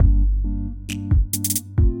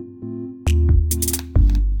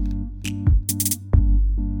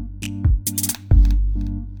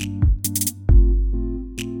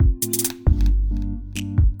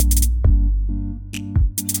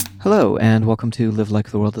Hello, and welcome to Live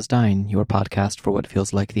Like the World is Dying, your podcast for what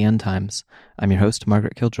feels like the end times. I'm your host,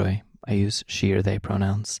 Margaret Killjoy. I use she or they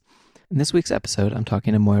pronouns. In this week's episode, I'm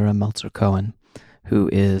talking to Moira Meltzer-Cohen, who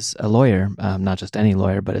is a lawyer, not just any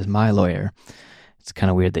lawyer, but is my lawyer. It's kind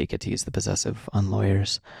of weird that you get to use the possessive on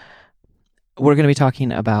lawyers. We're going to be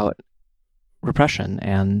talking about repression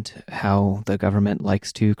and how the government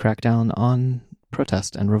likes to crack down on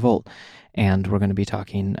protest and revolt. And we're going to be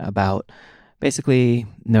talking about basically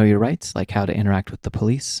know your rights, like how to interact with the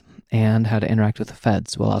police and how to interact with the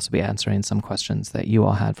feds. We'll also be answering some questions that you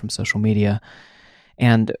all had from social media.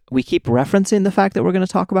 And we keep referencing the fact that we're going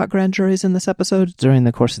to talk about grand juries in this episode during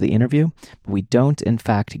the course of the interview. But we don't, in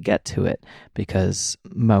fact, get to it because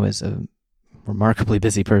Mo is a remarkably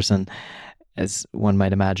busy person, as one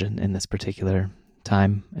might imagine in this particular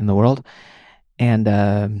time in the world.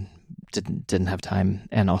 And didn't have time,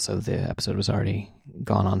 and also the episode was already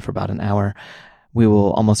gone on for about an hour. We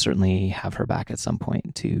will almost certainly have her back at some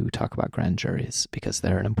point to talk about grand juries because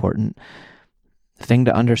they're an important thing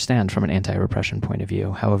to understand from an anti-repression point of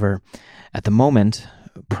view. However, at the moment,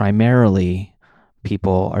 primarily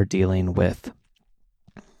people are dealing with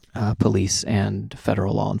police and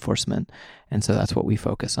federal law enforcement, and so that's what we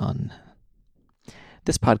focus on.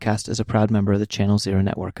 This podcast is a proud member of the Channel Zero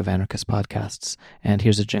network of anarchist podcasts, and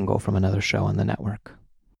here's a jingle from another show on the network.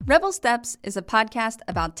 Rebel Steps is a podcast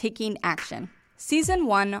about taking action. Season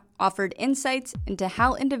 1 offered insights into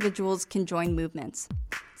how individuals can join movements.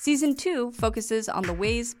 Season 2 focuses on the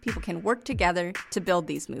ways people can work together to build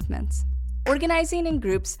these movements. Organizing in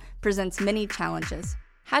groups presents many challenges.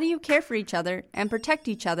 How do you care for each other and protect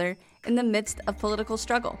each other in the midst of political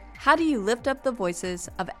struggle? How do you lift up the voices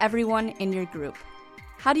of everyone in your group?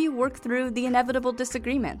 How do you work through the inevitable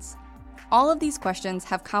disagreements? All of these questions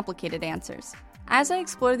have complicated answers. As I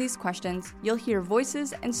explore these questions, you'll hear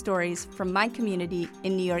voices and stories from my community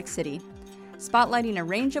in New York City, spotlighting a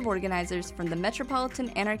range of organizers from the Metropolitan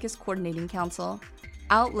Anarchist Coordinating Council,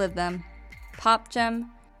 Outlive Them, PopGem,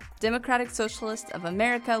 Democratic Socialists of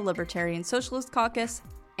America Libertarian Socialist Caucus,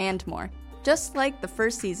 and more. Just like the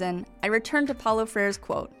first season, I return to Paulo Freire's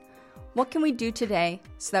quote, "What can we do today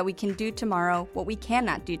so that we can do tomorrow what we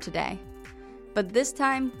cannot do today?" But this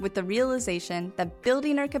time with the realization that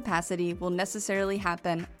building our capacity will necessarily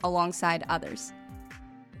happen alongside others.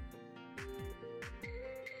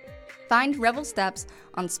 Find Rebel Steps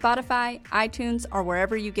on Spotify, iTunes, or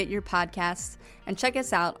wherever you get your podcasts, and check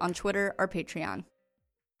us out on Twitter or Patreon.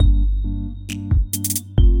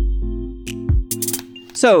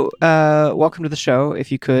 So, welcome to the show.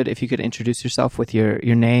 If you could introduce yourself with your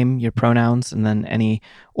name, your pronouns, and then any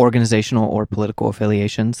organizational or political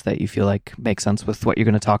affiliations that you feel like make sense with what you're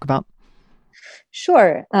going to talk about.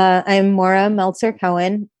 Sure. I'm Moira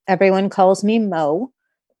Meltzer-Cohen. Everyone calls me Mo.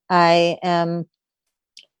 I am,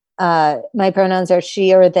 my pronouns are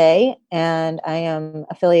she or they, and I am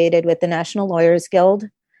affiliated with the National Lawyers Guild,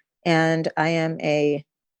 and I am a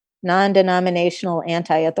non-denominational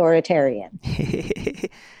anti-authoritarian.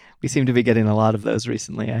 We seem to be getting a lot of those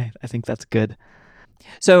recently. I think that's good.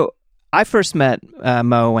 So I first met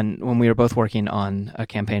Mo when we were both working on a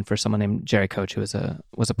campaign for someone named Jerry Koch, who was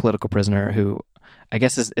a political prisoner who I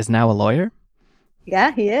guess is now a lawyer.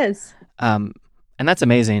 Yeah, he is. And that's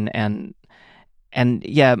amazing. And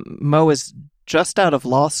yeah, Mo is just out of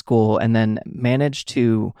law school and then managed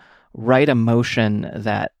to write a motion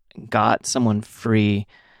that got someone free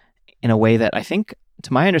in a way that I think,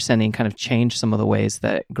 to my understanding, kind of changed some of the ways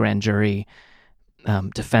that grand jury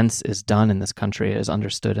defense is done in this country, is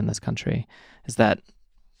understood in this country. Is that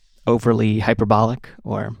overly hyperbolic,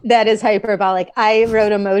 or? That is hyperbolic. I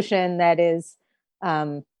wrote a motion that is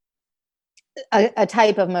a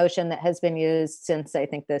type of motion that has been used since, I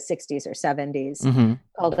think, the 60s or 70s,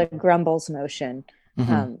 called a Grumbles motion.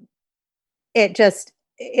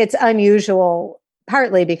 It's unusual,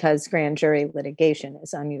 partly because grand jury litigation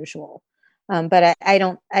is unusual. But I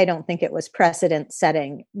don't think it was precedent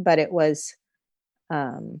setting, but it was,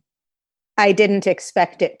 I didn't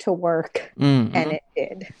expect it to work, and it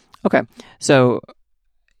did. Okay. So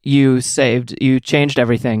you changed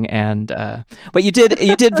everything, and but you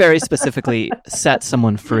did very specifically set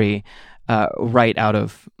someone free right out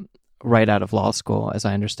of law school, as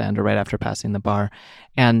I understand, or right after passing the bar.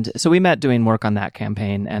 And so we met doing work on that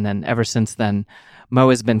campaign, and then ever since then, Mo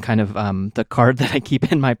has been kind of the card that I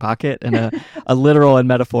keep in my pocket in a literal and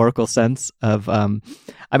metaphorical sense of,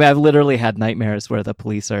 I've literally had nightmares where the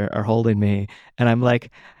police are holding me, and I'm like,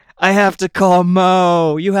 I have to call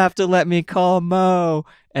Mo. You have to let me call Mo.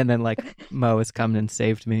 And then Mo has come and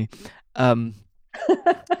saved me. I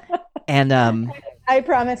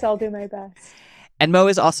promise I'll do my best. And Mo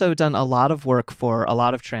has also done a lot of work for a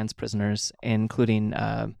lot of trans prisoners, including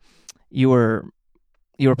you were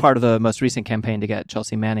part of the most recent campaign to get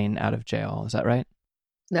Chelsea Manning out of jail. Is that right?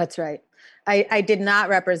 That's right. I did not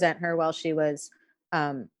represent her while she was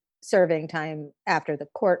serving time after the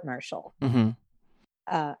court martial. Mm-hmm.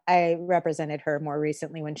 I represented her more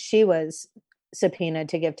recently when she was subpoenaed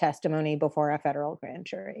to give testimony before a federal grand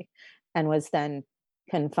jury and was then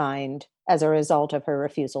confined as a result of her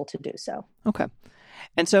refusal to do so. Okay.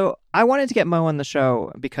 And so I wanted to get Mo on the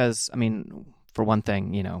show because, I mean, for one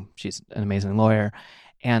thing, you know, she's an amazing lawyer,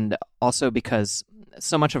 and also because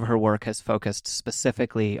so much of her work has focused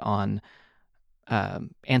specifically on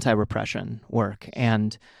anti-repression work.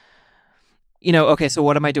 And, you know, okay, so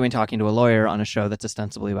what am I doing talking to a lawyer on a show that's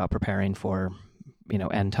ostensibly about preparing for, you know,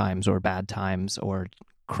 end times or bad times or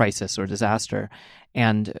crisis or disaster?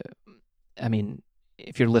 And, I mean,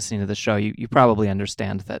 if you're listening to the show, you probably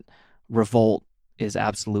understand that revolt is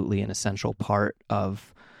absolutely an essential part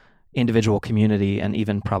of individual community and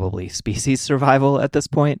even probably species survival at this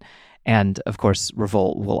point. And of course,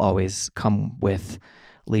 revolt will always come with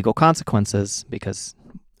legal consequences, because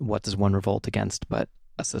what does one revolt against but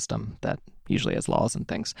a system that usually has laws and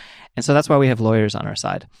things? And so that's why we have lawyers on our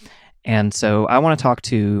side. And so I want to talk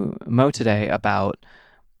to Mo today about,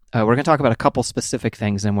 we're going to talk about a couple specific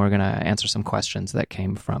things, and we're going to answer some questions that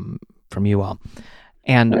came from you all.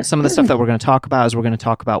 And some of the stuff that we're going to talk about is we're going to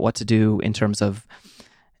talk about what to do in terms of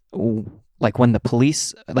like when the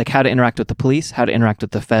police, like how to interact with the police, how to interact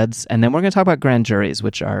with the feds. And then we're going to talk about grand juries,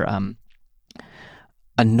 which are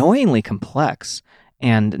annoyingly complex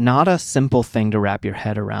and not a simple thing to wrap your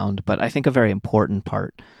head around, but I think a very important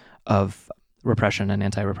part of repression and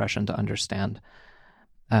anti-repression to understand.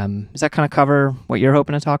 Does that kind of cover what you're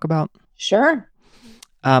hoping to talk about? Sure.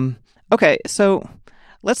 Okay, so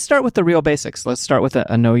let's start with the real basics. Let's start with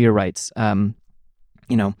a know your rights. You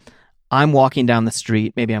know, I'm walking down the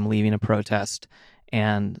street, maybe I'm leaving a protest,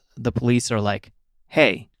 and the police are like,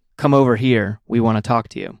 hey, come over here. We want to talk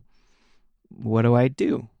to you. What do I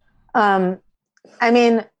do? I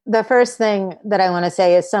mean, the first thing that I want to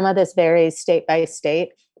say is some of this varies state by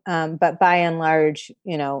state, but by and large,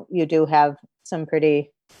 you know, you do have some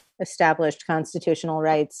pretty established constitutional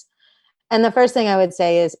rights. And the first thing I would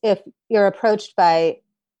say is if you're approached by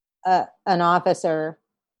an officer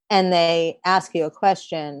and they ask you a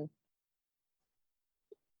question,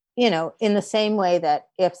 you know, in the same way that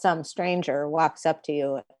if some stranger walks up to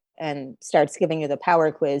you and starts giving you the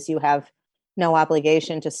power quiz, you have no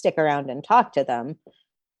obligation to stick around and talk to them.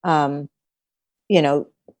 You know,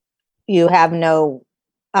 you have no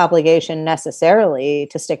obligation necessarily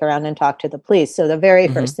to stick around and talk to the police. So the very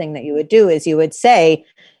first thing that you would do is you would say,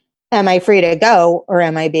 am I free to go or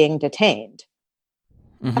am I being detained?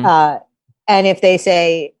 And if they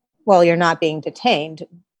say, well, you're not being detained,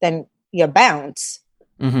 then you bounce.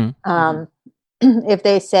 If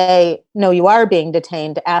they say, no, you are being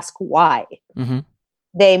detained, ask why.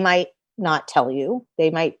 They might not tell you.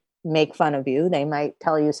 They might make fun of you. They might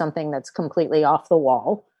tell you something that's completely off the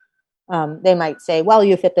wall. They might say, well,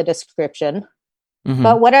 you fit the description.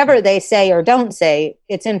 But whatever they say or don't say,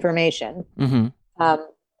 it's information. And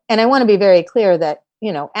I want to be very clear that,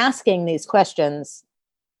 you know, asking these questions,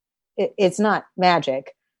 it's not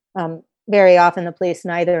magic. Very often the police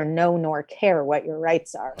neither know nor care what your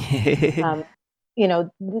rights are. You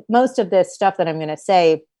know, most of this stuff that I'm going to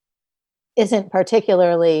say isn't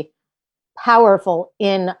particularly powerful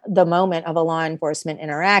in the moment of a law enforcement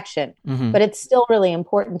interaction, but it's still really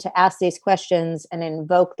important to ask these questions and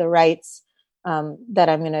invoke the rights that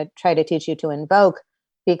I'm going to try to teach you to invoke,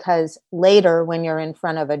 because later when you're in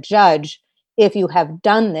front of a judge, if you have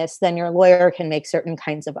done this, then your lawyer can make certain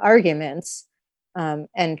kinds of arguments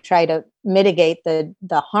and try to mitigate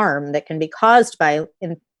the harm that can be caused by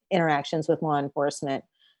interactions with law enforcement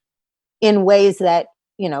in ways that,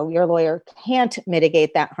 you know, your lawyer can't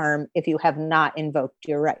mitigate that harm if you have not invoked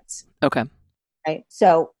your rights. Okay. Right.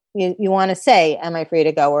 So you want to say, am I free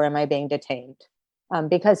to go or am I being detained?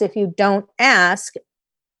 Because if you don't ask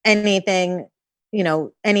anything, you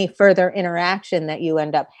know, any further interaction that you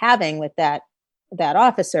end up having with that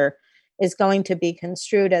officer is going to be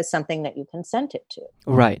construed as something that you consented to.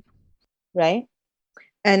 Right. Right.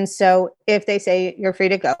 And so if they say you're free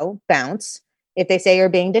to go, bounce. If they say you're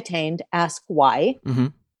being detained, ask why.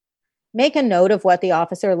 Make a note of what the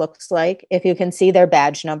officer looks like. If you can see their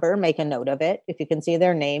badge number, make a note of it. If you can see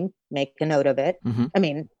their name, make a note of it. I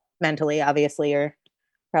mean, mentally, obviously, you're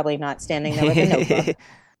probably not standing there with a notebook.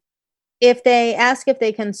 If they ask if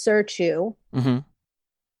they can search you,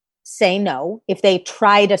 say no. If they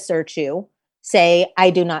try to search you, say, I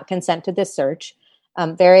do not consent to this search.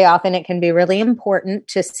 Very often it can be really important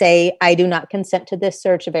to say, I do not consent to this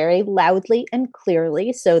search very loudly and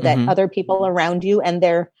clearly so that other people around you and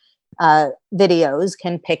their videos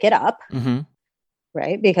can pick it up,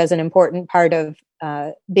 right? Because an important part of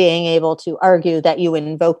being able to argue that you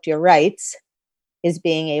invoked your rights is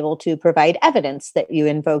being able to provide evidence that you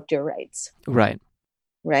invoked your rights. Right.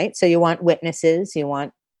 Right. So you want witnesses, you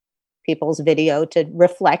want people's video to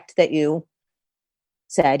reflect that you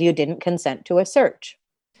said you didn't consent to a search.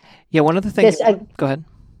 Yeah, one of the things... go ahead.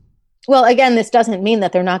 Well, again, this doesn't mean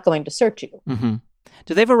that they're not going to search you.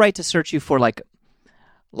 Do they have a right to search you for like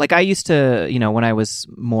I used to, when I was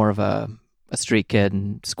more of a street kid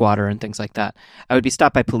and squatter and things like that, I would be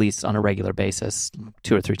stopped by police on a regular basis,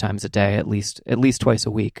 2 or 3 times a day, at least twice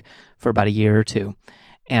a week for about a year or two.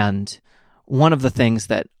 And one of the things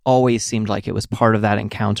that always seemed like it was part of that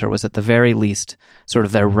encounter was at the very least sort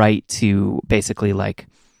of their right to basically like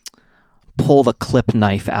pull the clip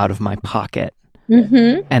knife out of my pocket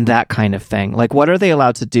and that kind of thing. Like, what are they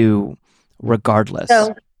allowed to do regardless?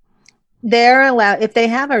 So they're allowed, if they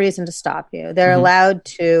have a reason to stop you, they're allowed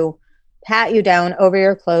to pat you down over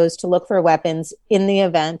your clothes to look for weapons in the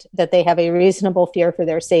event that they have a reasonable fear for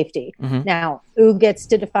their safety. Now, who gets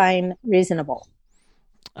to define reasonable?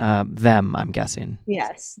 Them, I'm guessing.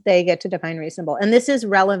 Yes, they get to define reasonable. And this is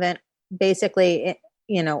relevant basically,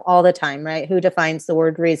 all the time, right? Who defines the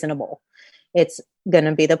word reasonable? It's going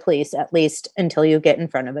to be the police, at least until you get in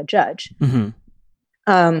front of a judge.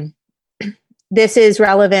 This is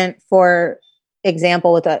relevant, for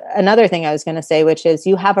example, with another thing I was going to say, which is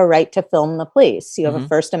you have a right to film the police. You have a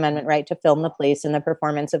First Amendment right to film the police in the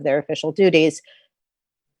performance of their official duties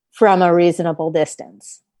from a reasonable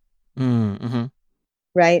distance.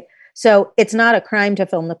 Right? So it's not a crime to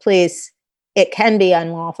film the police. It can be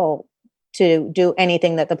unlawful to do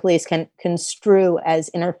anything that the police can construe as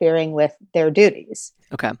interfering with their duties.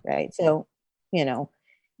 Okay. Right? So,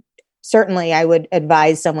 certainly I would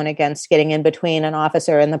advise someone against getting in between an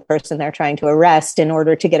officer and the person they're trying to arrest in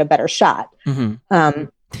order to get a better shot. And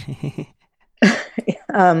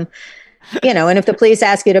if the police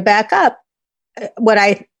ask you to back up, what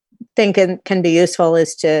I think can be useful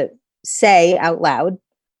is to say out loud,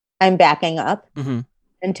 I'm backing up, and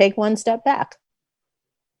take one step back.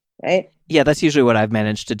 Right? Yeah, that's usually what I've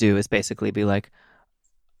managed to do, is basically be like,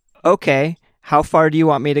 okay, how far do you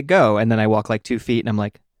want me to go? And then I walk like 2 feet and I'm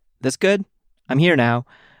like, this good? I'm here now.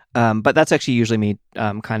 But that's actually usually me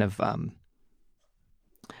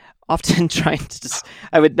often trying to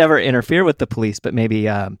I would never interfere with the police, but maybe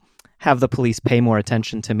have the police pay more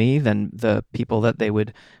attention to me than the people that they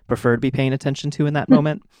would prefer to be paying attention to in that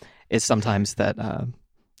moment is sometimes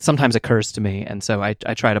occurs to me. And so I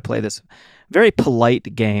try to play this very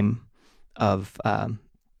polite game of,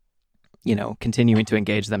 continuing to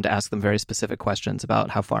engage them, to ask them very specific questions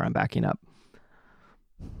about how far I'm backing up.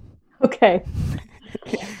 Okay.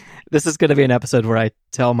 This is going to be an episode where I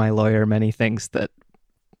tell my lawyer many things that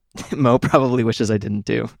Mo probably wishes I didn't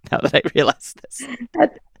do, now that I realize this.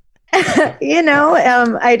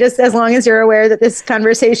 I just, as long as you're aware that this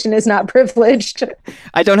conversation is not privileged.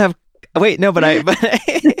 I don't have, wait, no, but I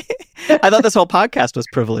thought this whole podcast was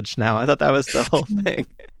privileged now. I thought that was the whole thing.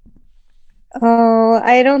 Oh,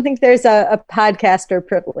 I don't think there's a podcaster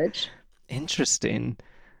privilege. Interesting.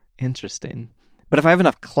 But if I have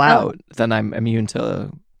enough clout, then I'm immune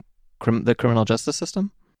to the criminal justice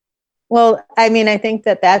system? Well, I mean, I think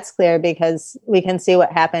that's clear because we can see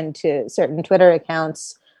what happened to certain Twitter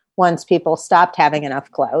accounts once people stopped having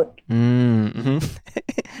enough clout.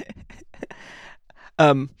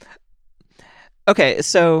 Okay,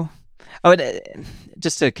 so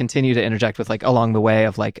just to continue to interject with like along the way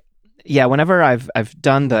of like, yeah, whenever I've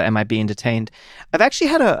done the am I being detained, I've actually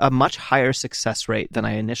had a much higher success rate than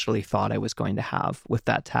I initially thought I was going to have with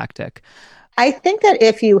that tactic. I think that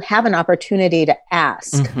if you have an opportunity to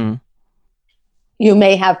ask, you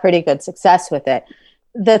may have pretty good success with it.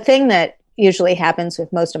 The thing that usually happens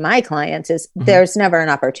with most of my clients is there's never an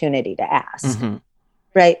opportunity to ask.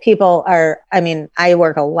 Right? People are, I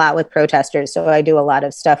work a lot with protesters, so I do a lot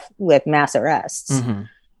of stuff with mass arrests.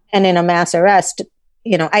 And in a mass arrest,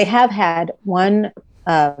 I have had one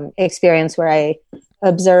experience where I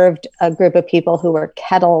observed a group of people who were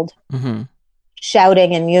kettled,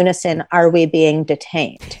 shouting in unison, "Are we being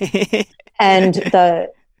detained?" And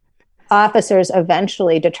the officers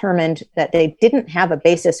eventually determined that they didn't have a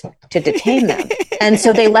basis to detain them. And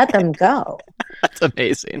so they let them go. That's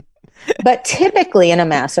amazing. But typically in a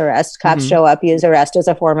mass arrest, cops show up, use arrest as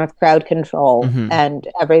a form of crowd control, and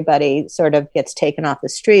everybody sort of gets taken off the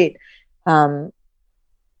street. And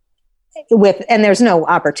there's no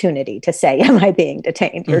opportunity to say, am I being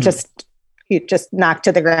detained? You're just, you just knocked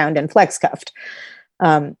to the ground and flex cuffed.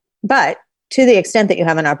 But to the extent that you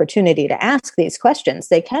have an opportunity to ask these questions,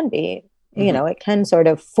 they can be, it can sort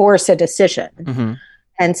of force a decision. Mm-hmm.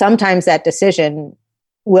 And sometimes that decision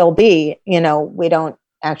will be, we don't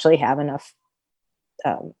actually have enough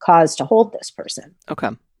cause to hold this person. Okay.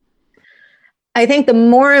 I think the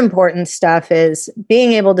more important stuff is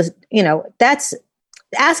being able to, that's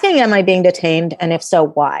asking, am I being detained? And if so,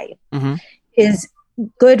 why? Mm-hmm. Is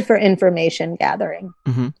good for information gathering.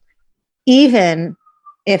 Mm-hmm. Even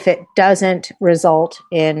if it doesn't result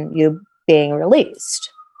in you being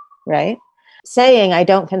released, right? Saying I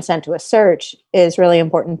don't consent to a search is really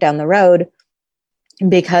important down the road,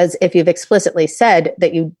 because if you've explicitly said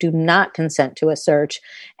that you do not consent to a search,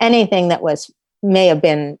 anything that may have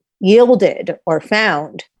been yielded or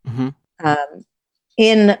found Mm-hmm.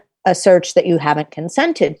 in a search that you haven't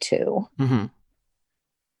consented to Mm-hmm.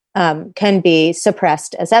 Can be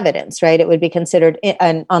suppressed as evidence, right? It would be considered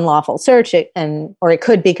an unlawful search, or it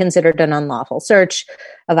could be considered an unlawful search,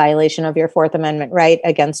 a violation of your Fourth Amendment right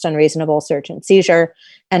against unreasonable search and seizure.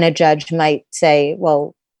 And a judge might say,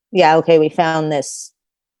 well, yeah, okay, we found this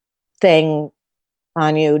thing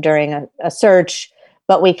on you during a search,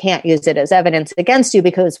 but we can't use it as evidence against you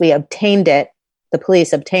because the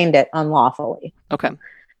police obtained it unlawfully. Okay.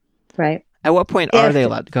 Right. At what point are they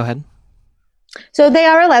allowed? Go ahead. So they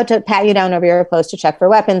are allowed to pat you down over your post to check for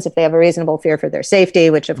weapons if they have a reasonable fear for their safety,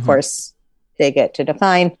 which of course they get to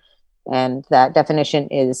define. And that definition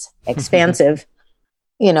is expansive.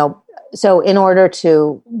 So in order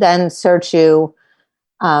to then search you,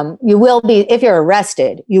 you will be, if you're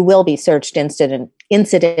arrested, you will be searched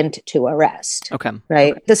incident to arrest. Okay.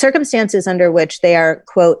 Right. Okay. The circumstances under which they are,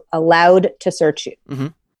 quote, allowed to search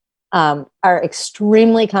you are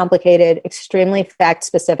extremely complicated, extremely fact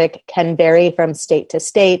specific, can vary from state to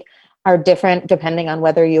state, are different depending on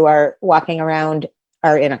whether you are walking around,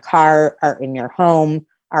 are in a car, are in your home,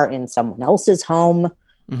 are in someone else's home,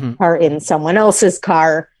 are in someone else's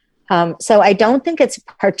car. So I don't think it's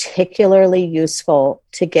particularly useful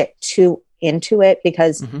to get too into it,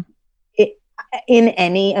 because in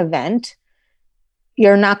any event,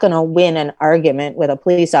 you're not going to win an argument with a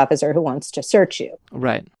police officer who wants to search you.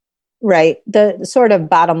 Right. Right. The sort of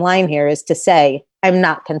bottom line here is to say, I'm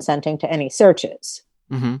not consenting to any searches.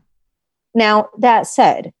 Mm-hmm. Now, that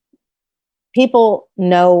said, people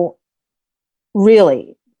know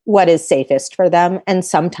really what is safest for them. And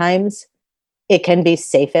sometimes it can be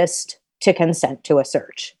safest to consent to a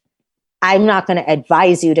search. I'm not going to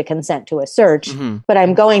advise you to consent to a search, but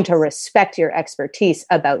I'm going to respect your expertise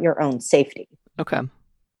about your own safety. Okay.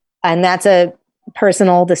 And that's a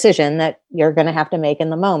personal decision that you're going to have to make in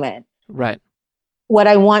the moment. Right. What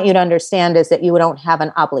I want you to understand is that you don't have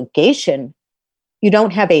an obligation. You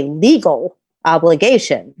don't have a legal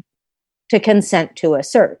obligation to consent to a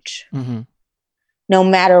search, no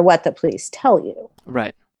matter what the police tell you.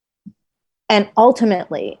 Right. And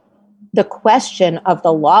ultimately, the question of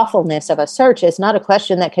the lawfulness of a search is not a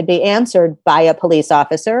question that could be answered by a police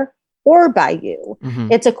officer or by you.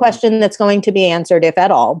 It's a question that's going to be answered, if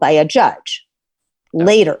at all, by a judge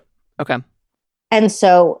later. Okay. And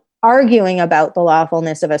so arguing about the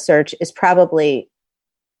lawfulness of a search is probably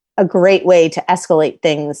a great way to escalate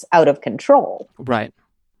things out of control. Right.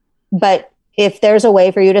 But if there's a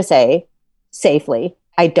way for you to say safely,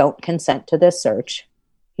 I don't consent to this search,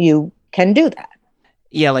 you can do that.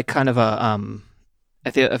 Yeah, like kind of a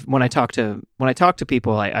I feel when I talk to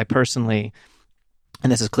people, I personally,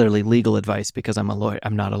 and this is clearly legal advice because I'm a lawyer.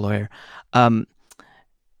 I'm not a lawyer.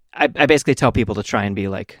 I basically tell people to try and be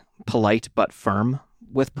like polite but firm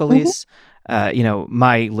with police.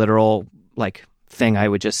 My literal thing I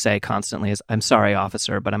would just say constantly is, "I'm sorry,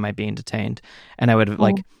 officer, but am I being detained?" And I would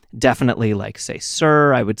definitely say,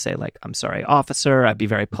 "Sir." I would say "I'm sorry, officer." I'd be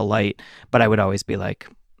very polite, but I would always be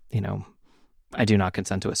I do not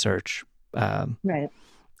consent to a search. Right.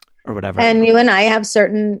 Or whatever. And you and I have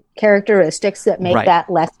certain characteristics that make that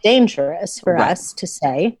less dangerous for us to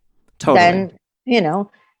say. Totally. Then,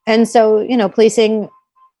 and so, policing,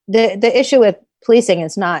 the issue with policing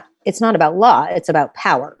is it's not about law, it's about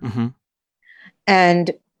power.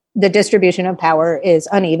 And the distribution of power is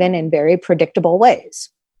uneven in very predictable ways.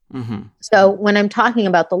 So when I'm talking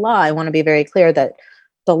about the law, I want to be very clear that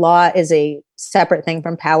the law is a separate thing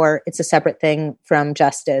from power. It's a separate thing from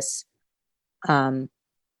justice.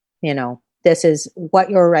 This is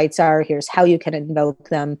what your rights are. Here's how you can invoke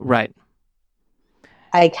them. Right.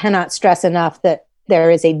 I cannot stress enough that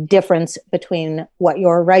there is a difference between what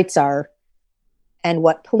your rights are and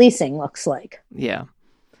what policing looks like. Yeah.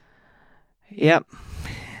 Yep.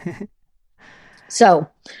 So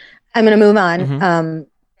I'm going to move on.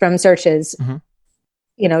 from searches.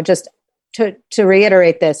 Mm-hmm. Just to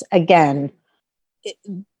reiterate this again,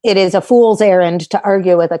 it is a fool's errand to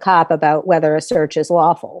argue with a cop about whether a search is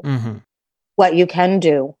lawful. Mm-hmm. What you can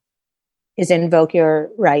do is invoke your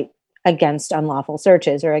right against unlawful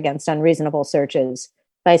searches or against unreasonable searches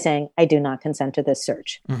by saying, I do not consent to this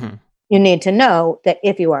search. Mm-hmm. You need to know that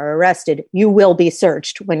if you are arrested, you will be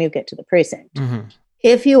searched when you get to the precinct. Mm-hmm.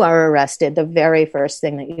 If you are arrested, the very first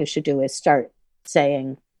thing that you should do is start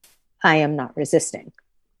saying, I am not resisting.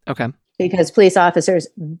 Okay. Because police officers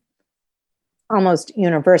almost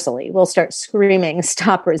universally will start screaming,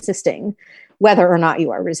 stop resisting, whether or not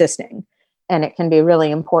you are resisting. And it can be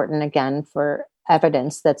really important, again, for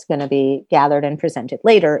evidence that's going to be gathered and presented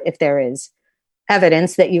later if there is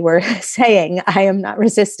evidence that you were saying, I am not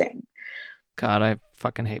resisting. God, I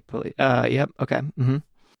fucking hate police. Yep. Okay.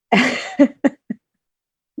 Mm-hmm.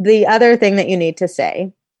 The other thing that you need to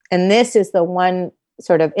say, and this is the one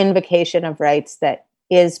sort of invocation of rights that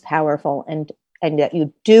is powerful and that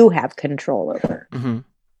you do have control over, Mm-hmm.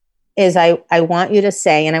 is I want you to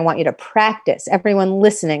say, and I want you to practice, everyone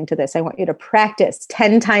listening to this, I want you to practice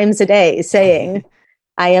 10 times a day saying,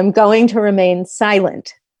 I am going to remain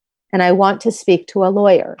silent and I want to speak to a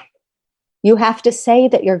lawyer. You have to say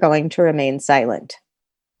that you're going to remain silent.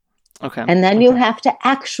 Okay. And then you have to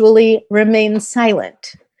actually remain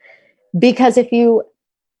silent. Because if you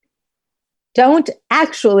don't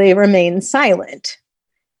actually remain silent,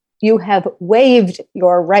 you have waived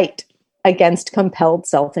your right against compelled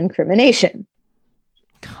self-incrimination.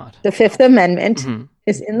 God. The Fifth Amendment Mm-hmm.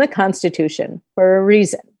 is in the Constitution for a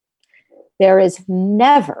reason. There is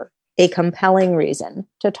never a compelling reason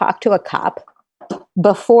to talk to a cop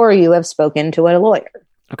before you have spoken to a lawyer.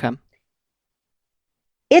 Okay.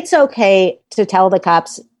 It's okay to tell the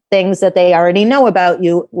cops things that they already know about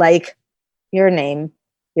you, like your name,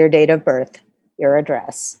 your date of birth, your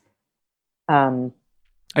address. Are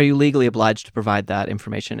you legally obliged to provide that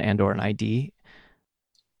information and or an ID?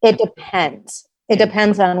 It depends. It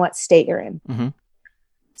depends on what state you're in. Mm-hmm.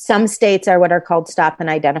 Some states are what are called stop and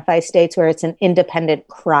identify states, where it's an independent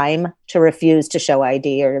crime to refuse to show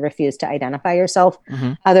ID or to refuse to identify yourself.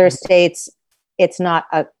 Mm-hmm. Other states, it's not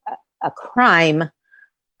a crime,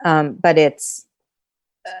 but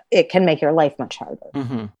it can make your life much harder.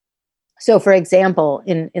 Mm-hmm. So, for example,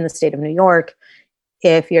 in the state of New York,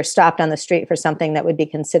 if you're stopped on the street for something that would be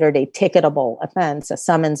considered a ticketable offense, a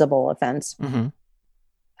summonsable offense, Mm-hmm.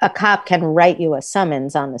 a cop can write you a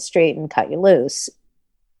summons on the street and cut you loose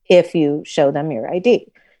if you show them your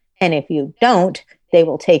ID. And if you don't, they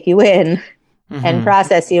will take you in Mm-hmm. and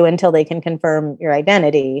process you until they can confirm your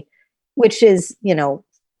identity, which is,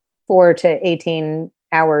 4 to 18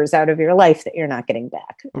 hours out of your life that you're not getting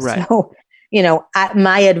back. Right. So,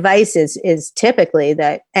 my advice is typically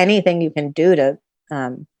that anything you can do to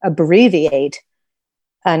abbreviate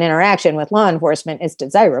an interaction with law enforcement is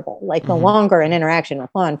desirable. Like the Mhm. longer an interaction with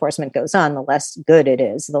law enforcement goes on, the less good it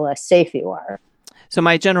is, the less safe you are. So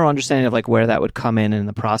my general understanding of like where that would come in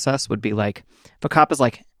the process would be like, if a cop is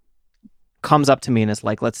like, comes up to me and is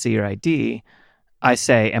like, let's see your ID, I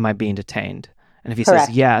say, am I being detained? And if he Correct.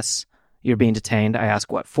 says, yes, you're being detained, I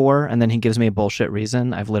ask what for, and then he gives me a bullshit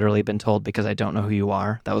reason. I've literally been told because I don't know who you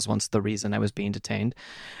are. That was once the reason I was being detained.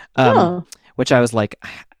 Oh. Which I was like,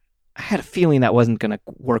 I had a feeling that wasn't going to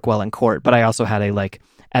work well in court, but I also had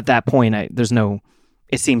at that point,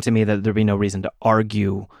 it seemed to me that there'd be no reason to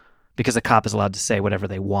argue because a cop is allowed to say whatever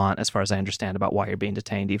they want, as far as I understand, about why you're being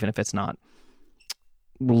detained, even if it's not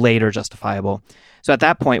later justifiable. So at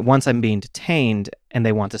that point, once I'm being detained and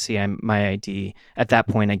they want to see my ID, at that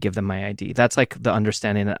point I give them my ID. That's like the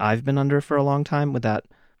understanding that I've been under for a long time with that.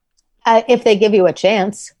 If they give you a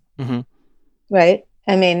chance, Mm-hmm. right?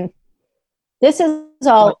 I mean, this is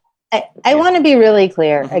all, I want to be really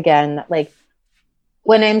clear again, like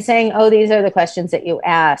when I'm saying, oh, these are the questions that you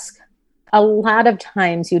ask, a lot of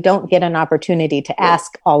times you don't get an opportunity to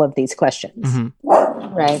ask all of these questions,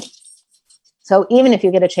 Mm-hmm. right? So even if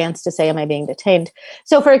you get a chance to say, am I being detained?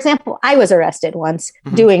 So for example, I was arrested once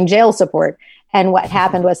doing jail support. And what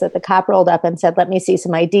happened was that the cop rolled up and said, let me see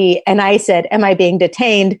some ID. And I said, am I being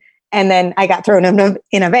detained? And then I got thrown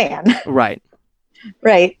in a van. Right.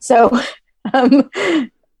 Right. So, I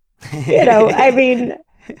mean,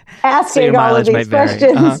 asking all of these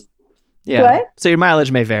questions. Uh-huh. Yeah. What? So your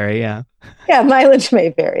mileage may vary. Yeah. Yeah, mileage may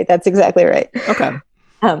vary. That's exactly right. Okay.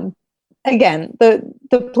 Again,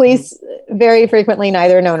 the police very frequently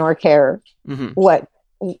neither know nor care Mm-hmm.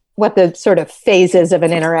 what the sort of phases of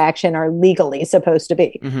an interaction are legally supposed to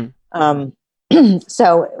be. Mm-hmm.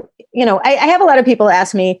 So, I have a lot of people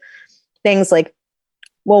ask me things like,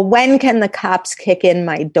 well, when can the cops kick in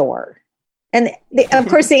my door? And of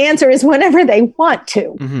course, the answer is whenever they want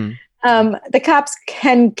to. Mm-hmm. The cops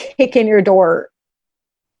can kick in your door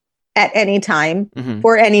at any time Mm-hmm.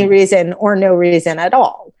 for any reason or no reason at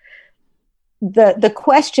all. The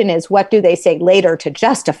question is, what do they say later to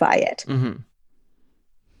justify it? Mm-hmm.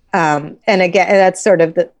 And again, that's sort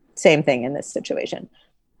of the same thing in this situation.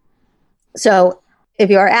 So if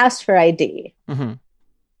you are asked for ID, Mm-hmm.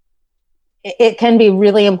 it can be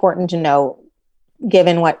really important to know,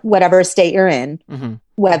 given whatever state you're in, Mm-hmm.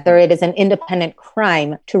 whether it is an independent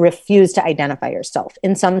crime to refuse to identify yourself.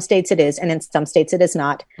 In some states it is, and in some states it is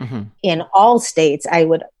not. Mm-hmm. In all states, I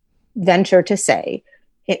would venture to say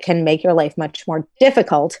it can make your life much more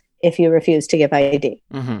difficult if you refuse to give ID.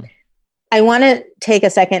 Mm-hmm. I want to take a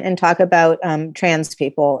second and talk about trans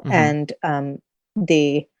people Mm-hmm. and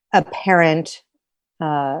the apparent,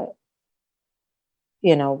 the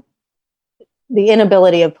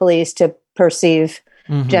inability of police to perceive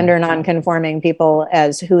Mm-hmm. gender nonconforming people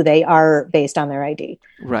as who they are based on their ID.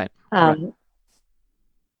 Right.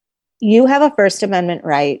 You have a First Amendment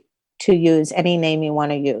right to use any name you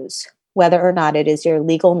want to use, whether or not it is your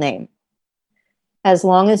legal name, as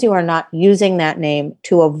long as you are not using that name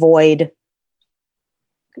to avoid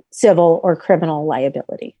civil or criminal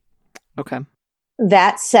liability. Okay.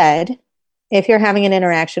 That said, if you're having an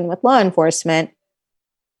interaction with law enforcement,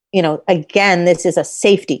 again, this is a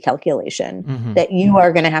safety calculation Mm-hmm. that you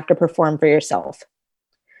are going to have to perform for yourself.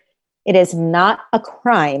 It is not a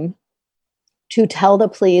crime to tell the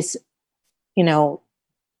police,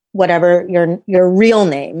 whatever your real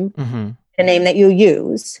name, Mm-hmm. the name that you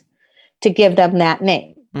use, to give them that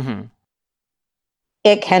name. Mm-hmm.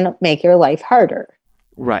 It can make your life harder.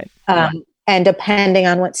 Right. And depending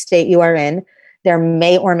on what state you are in, there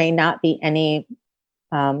may or may not be any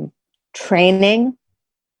training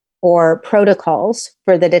or protocols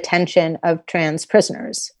for the detention of trans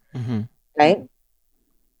prisoners, Mm-hmm. right?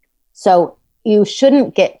 So you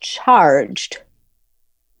shouldn't get charged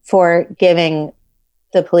for giving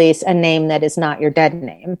the police a name that is not your dead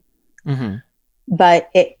name, Mm-hmm.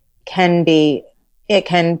 but it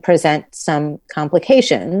can present some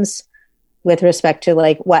complications with respect to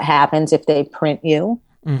like what happens if they print you,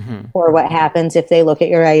 Mm-hmm. or what happens if they look at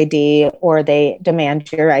your ID or they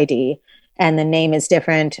demand your ID and the name is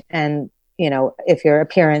different, and if your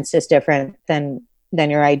appearance is different than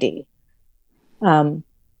your ID. Yeah,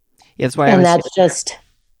 that's why.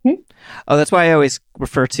 That's why I always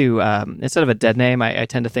refer to instead of a dead name, I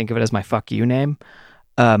tend to think of it as my "fuck you" name,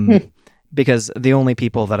 because the only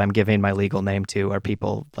people that I'm giving my legal name to are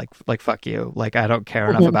people like "fuck you." Like I don't care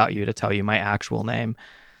enough about you to tell you my actual name.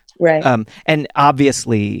 Right. And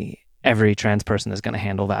obviously, every trans person is going to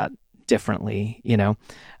handle that differently,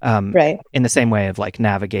 right. In the same way of like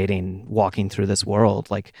walking through this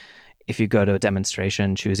world. Like if you go to a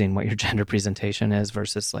demonstration, choosing what your gender presentation is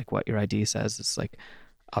versus like what your ID says, it's like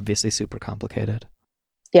obviously super complicated.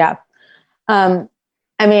 Yeah. I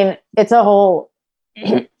mean, it's a whole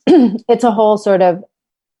sort of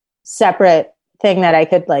separate thing that I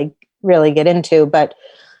could like really get into, but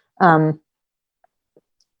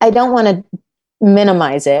I don't want to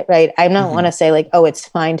minimize it, right? I don't want to say like, oh, it's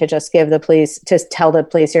fine to just tell the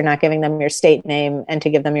police you're not giving them your state name and to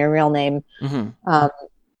give them your real name. Mm-hmm.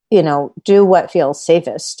 Do what feels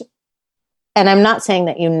safest. And I'm not saying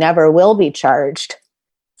that you never will be charged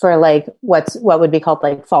for like what would be called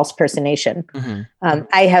like false personation. Mm-hmm.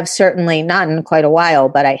 I have certainly, not in quite a while,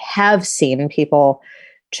 but I have seen people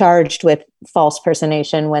charged with false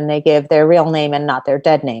personation when they give their real name and not their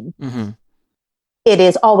dead name. Mm-hmm. It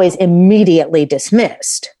is always immediately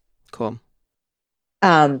dismissed. Cool.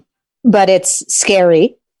 But it's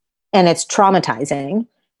scary and it's traumatizing,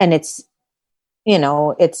 and it's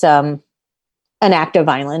an act of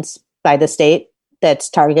violence by the state that's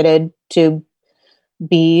targeted to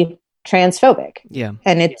be transphobic. Yeah.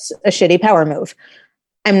 And it's a shitty power move.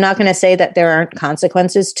 I'm not going to say that there aren't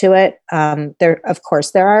consequences to it. Of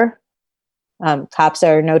course there are. Cops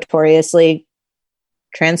are notoriously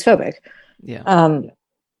transphobic. Yeah.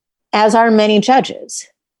 As are many judges,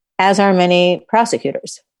 as are many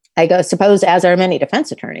prosecutors, suppose as are many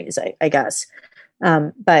defense attorneys, I guess.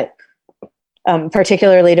 But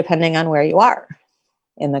particularly depending on where you are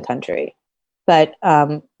in the country. But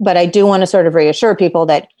I do want to sort of reassure people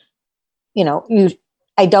that,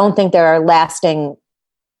 I don't think there are lasting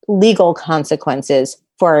legal consequences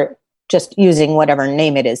for just using whatever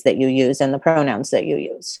name it is that you use and the pronouns that you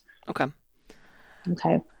use. Okay.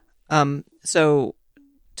 So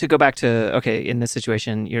to go back to, in this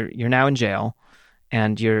situation, you're now in jail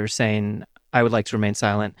and you're saying, I would like to remain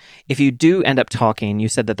silent. If you do end up talking, you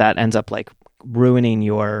said that ends up like ruining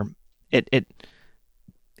it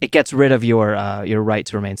it gets rid of your right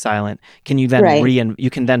to remain silent. Can you then Right.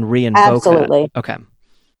 reinvoke Absolutely. that? Okay.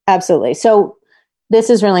 Absolutely. So this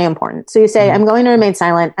is really important. So you say, I'm going to remain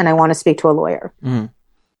silent and I want to speak to a lawyer.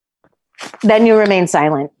 Then you remain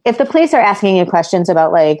silent. If the police are asking you questions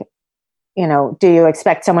about do you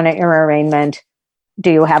expect someone at your arraignment?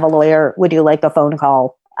 Do you have a lawyer? Would you like a phone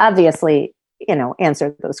call? Obviously,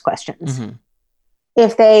 answer those questions.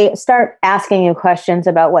 If they start asking you questions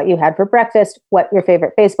about what you had for breakfast, what your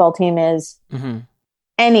favorite baseball team is,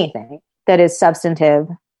 anything that is substantive,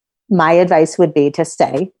 my advice would be to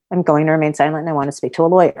say, I'm going to remain silent and I want to speak to a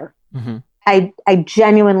lawyer. I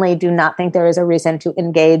genuinely do not think there is a reason to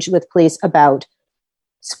engage with police about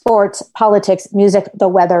sports, politics, music, the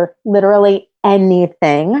weather, literally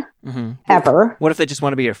anything ever. What if they just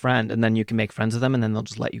want to be your friend and then you can make friends with them and then they'll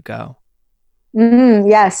just let you go?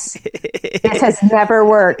 Yes. This has never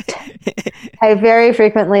worked. I very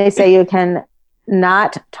frequently say you can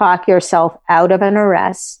not talk yourself out of an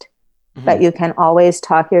arrest, but you can always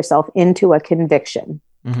talk yourself into a conviction.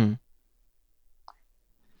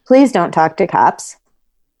 Please don't talk to cops.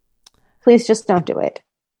 Please just don't do it.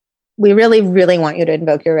 We really, really want you to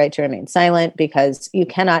invoke your right to remain silent because you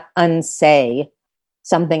cannot unsay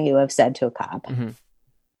something you have said to a cop,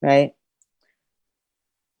 right?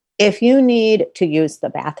 If you need to use the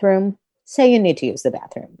bathroom, say you need to use the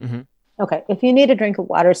bathroom. Okay. If you need a drink of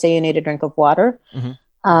water, say you need a drink of water.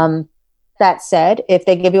 That said, if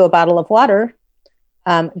they give you a bottle of water,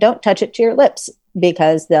 don't touch it to your lips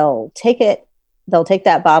because they'll take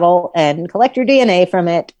that bottle and collect your DNA from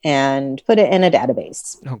it and put it in a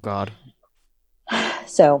database. Oh, God.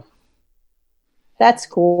 So that's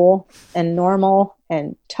cool and normal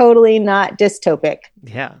and totally not dystopic.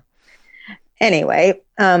 Yeah. Anyway,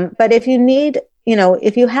 but if you need,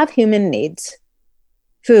 if you have human needs,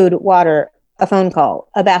 food, water, a phone call,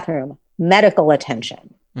 a bathroom, medical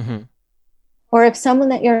attention, or if someone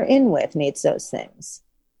that you're in with needs those things,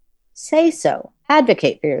 say so.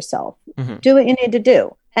 Advocate for yourself. Do what you need to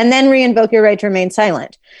do. And then reinvoke your right to remain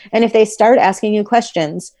silent. And if they start asking you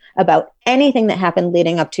questions about anything that happened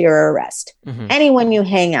leading up to your arrest, anyone you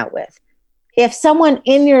hang out with, if someone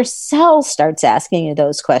in your cell starts asking you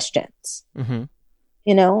those questions,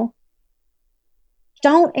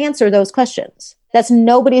 don't answer those questions. That's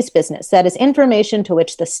nobody's business. That is information to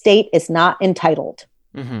which the state is not entitled.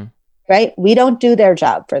 Right? We don't do their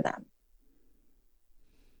job for them.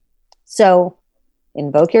 So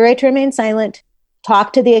invoke your right to remain silent.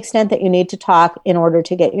 Talk to the extent that you need to talk in order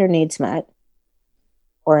to get your needs met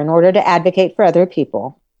or in order to advocate for other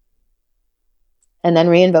people. And then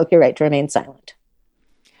reinvoke your right to remain silent.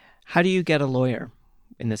 How do you get a lawyer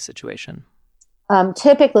in this situation?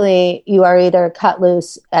 Typically, you are either cut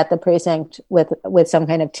loose at the precinct with some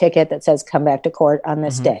kind of ticket that says come back to court on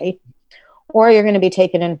this day, or you're going to be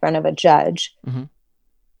taken in front of a judge.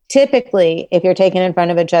 Typically, if you're taken in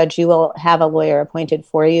front of a judge, you will have a lawyer appointed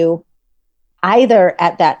for you either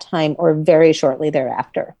at that time or very shortly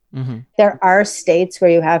thereafter. There are states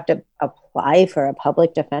where you have to apply for a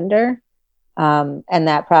public defender, and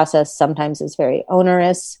that process sometimes is very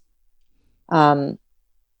onerous. So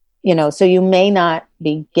you may not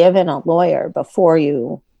be given a lawyer before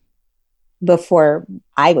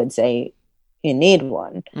I would say you need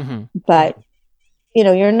one. But,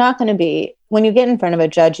 you're not going to be, when you get in front of a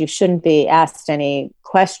judge, you shouldn't be asked any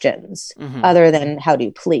questions other than how do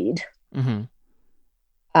you plead?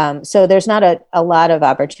 So there's not a lot of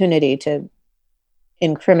opportunity to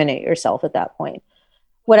incriminate yourself at that point.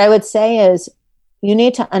 What I would say is you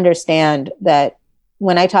need to understand that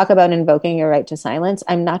when I talk about invoking your right to silence,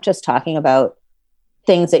 I'm not just talking about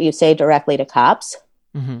things that you say directly to cops.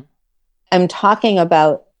 I'm talking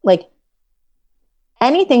about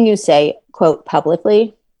anything you say, quote,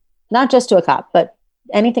 publicly, not just to a cop, but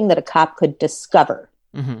anything that a cop could discover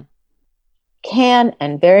can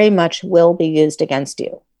and very much will be used against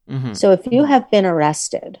you. So if you have been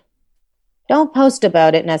arrested, don't post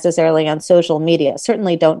about it necessarily on social media.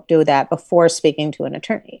 Certainly don't do that before speaking to an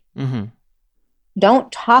attorney.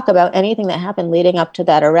 Don't talk about anything that happened leading up to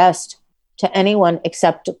that arrest to anyone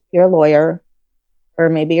except your lawyer or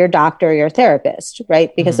maybe your doctor or your therapist,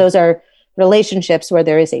 right? Because those are relationships where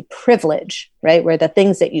there is a privilege, right? Where the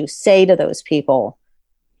things that you say to those people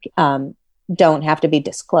don't have to be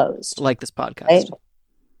disclosed. Like this podcast.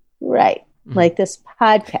 Right. Like this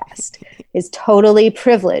podcast is totally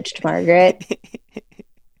privileged, Margaret.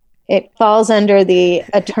 It falls under the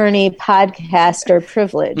attorney podcaster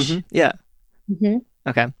privilege. Yeah.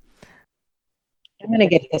 Okay. I'm going to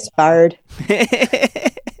get this barred.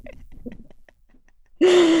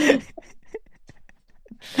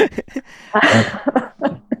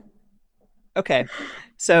 Okay.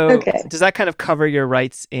 So Okay. does that kind of cover your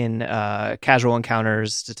rights in casual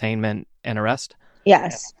encounters, detainment, and arrest?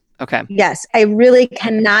 Yes. Okay. Yes. I really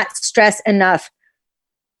cannot stress enough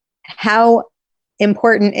how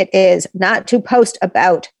important it is not to post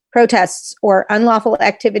about protests or unlawful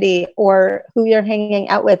activity or who you're hanging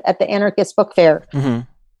out with at the anarchist book fair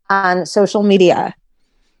on social media.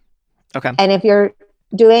 Okay. And if you're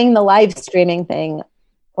doing the live streaming thing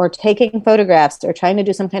or taking photographs or trying to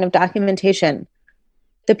do some kind of documentation,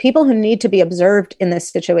 the people who need to be observed in this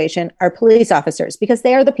situation are police officers, because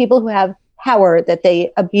they are the people who have power that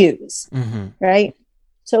they abuse, right?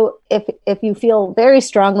 So if you feel very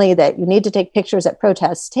strongly that you need to take pictures at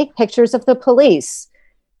protests, take pictures of the police,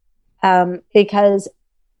 because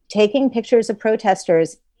taking pictures of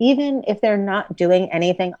protesters, even if they're not doing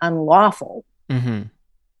anything unlawful,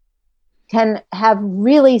 can have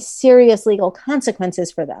really serious legal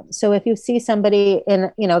consequences for them. So if you see somebody in,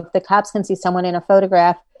 if the cops can see someone in a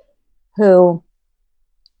photograph who,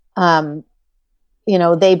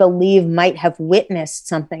 they believe might have witnessed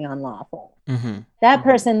something unlawful, that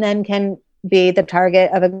person then can be the target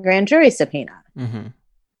of a grand jury subpoena,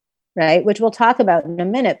 right? Which we'll talk about in a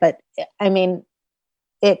minute. But I mean,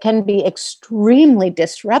 it can be extremely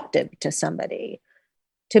disruptive to somebody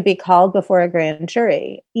to be called before a grand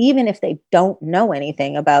jury, even if they don't know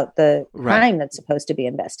anything about the crime that's supposed to be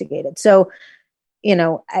investigated. So,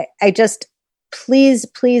 I just, please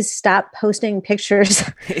stop posting pictures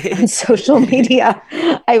on social media.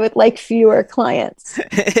 I would like fewer clients.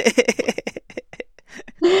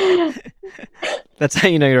 That's how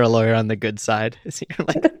you know you're a lawyer on the good side. You're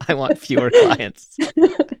like, I want fewer clients.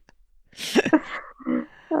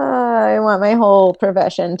 I want my whole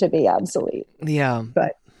profession to be obsolete. Yeah.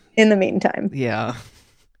 But in the meantime. Yeah.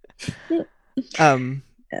 Should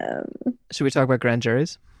we talk about grand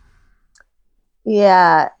juries?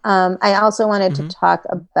 Yeah. I also wanted to talk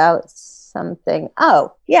about something.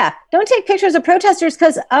 Oh, yeah. Don't take pictures of protesters,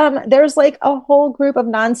 because there's like a whole group of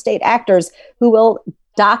non-state actors who will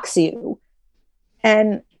dox you.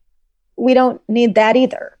 And we don't need that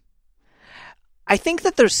either. I think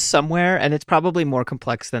that there's somewhere, and it's probably more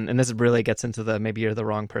complex than, and this really gets into the, maybe you're the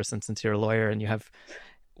wrong person since you're a lawyer and you have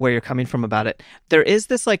where you're coming from about it. There is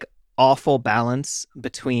this like awful balance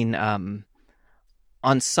between, on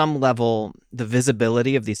some level, the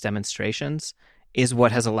visibility of these demonstrations is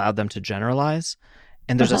what has allowed them to generalize.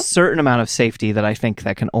 And there's a certain amount of safety that I think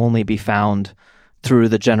that can only be found through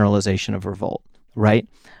the generalization of revolt, right?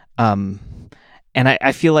 And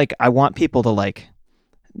I feel like I want people to like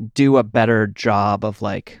do a better job of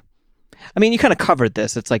like, I mean, you kind of covered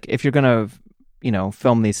this. It's like, if you're going to,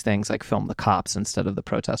 film these things, like film the cops instead of the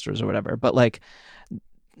protesters or whatever. But like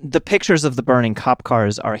the pictures of the burning cop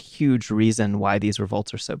cars are a huge reason why these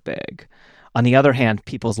revolts are so big. On the other hand,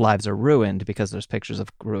 people's lives are ruined because there's pictures of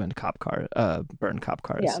ruined burned cop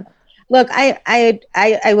cars. Yeah. Look,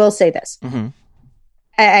 I will say this.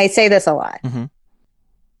 I say this a lot.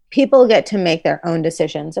 People get to make their own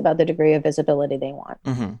decisions about the degree of visibility they want.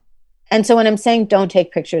 And so when I'm saying don't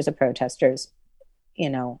take pictures of protesters,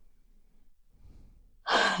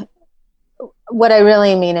 what I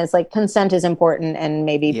really mean is like consent is important, and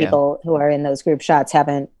maybe people who are in those group shots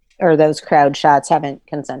those crowd shots haven't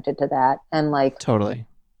consented to that. And like, totally.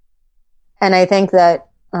 And I think that,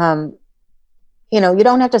 you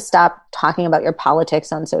don't have to stop talking about your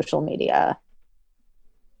politics on social media.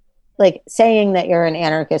 Like saying that you're an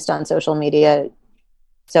anarchist on social media,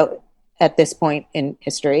 so at this point in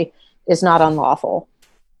history, is not unlawful.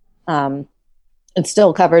 It's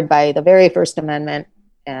still covered by the very First Amendment,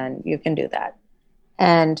 and you can do that.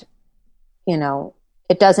 And,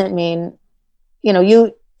 it doesn't mean,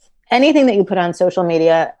 anything that you put on social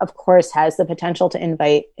media, of course, has the potential to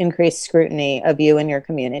invite increased scrutiny of you and your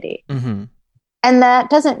community. And that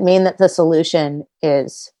doesn't mean that the solution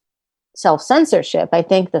is self-censorship. I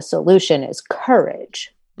think the solution is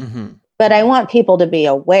courage. But I want people to be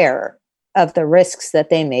aware of the risks that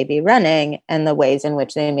they may be running and the ways in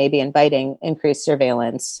which they may be inviting increased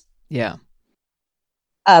surveillance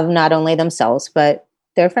of not only themselves, but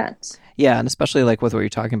their friends. Yeah. And especially like with what you're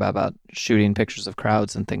talking about shooting pictures of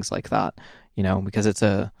crowds and things like that, because it's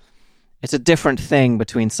a different thing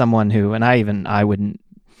between someone who, and I wouldn't,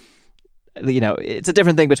 it's a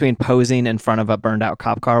different thing between posing in front of a burned out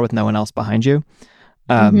cop car with no one else behind you,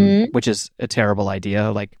 which is a terrible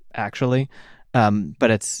idea, like actually.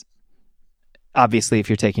 But it's obviously, if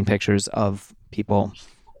you're taking pictures of people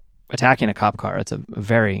attacking a cop car, it's a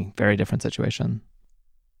very, very different situation.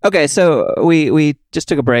 Okay, so we just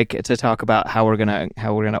took a break to talk about how we're gonna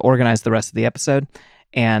organize the rest of the episode,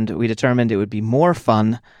 and we determined it would be more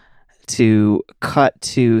fun to cut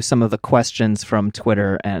to some of the questions from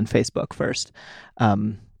Twitter and Facebook first.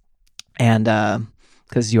 Because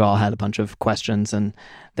you all had a bunch of questions, and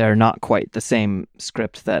they're not quite the same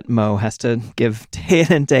script that Mo has to give day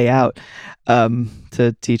in and day out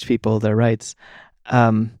to teach people their rights.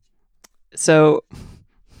 So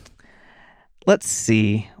let's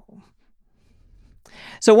see.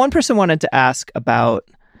 So one person wanted to ask about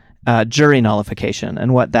jury nullification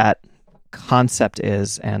and what that concept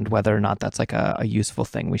is, and whether or not that's like a useful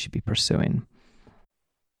thing we should be pursuing.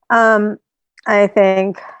 I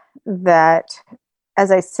think that,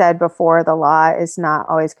 as I said before, the law is not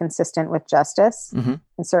always consistent with justice, Mm-hmm.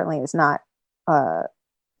 and certainly is not a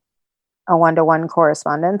one-to-one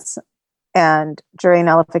correspondence. And jury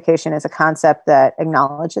nullification is a concept that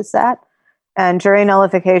acknowledges that. And jury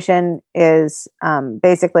nullification is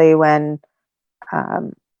basically when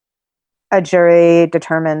a jury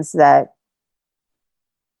determines that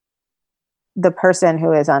the person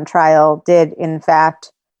who is on trial did, in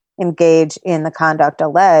fact, engage in the conduct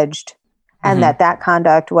alleged, and Mm-hmm. that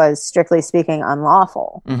conduct was, strictly speaking,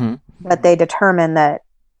 unlawful. Mm-hmm. But they determine that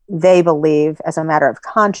they believe, as a matter of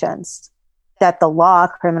conscience, that the law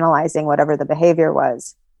criminalizing whatever the behavior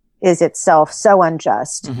was is itself so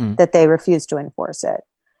unjust Mm-hmm. that they refuse to enforce it.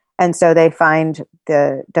 And so they find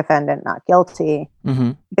the defendant not guilty,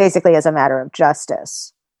 Mm-hmm. basically as a matter of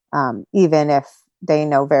justice, even if they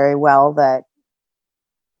know very well that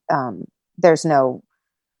there's no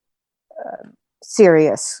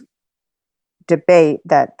serious debate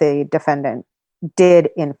that the defendant did,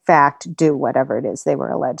 in fact, do whatever it is they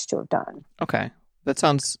were alleged to have done. Okay. That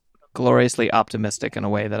sounds gloriously optimistic in a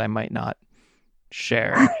way that I might not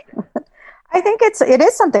share. I think it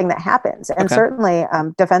is something that happens, and Okay. certainly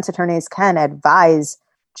defense attorneys can advise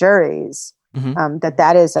juries Mm-hmm.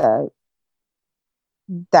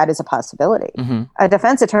 that is a possibility. Mm-hmm. A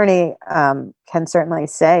defense attorney can certainly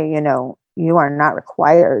say, you are not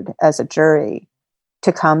required as a jury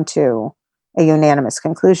to come to a unanimous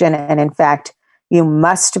conclusion, and in fact, you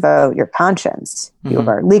must vote your conscience. Mm-hmm. You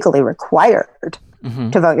are legally required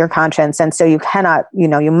Mm-hmm. to vote your conscience, and so you cannot,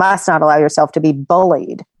 you must not allow yourself to be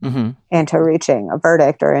bullied Mm-hmm. into reaching a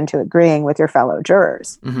verdict or into agreeing with your fellow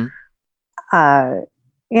jurors. Mm-hmm.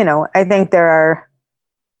 I think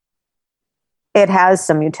it has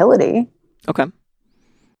some utility. Okay.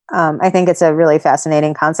 I think it's a really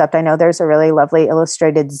fascinating concept. I know there's a really lovely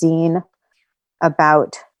illustrated zine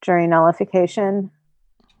about jury nullification.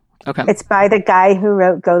 Okay. It's by the guy who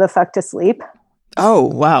wrote Go the Fuck to Sleep. Oh,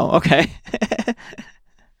 wow. Okay.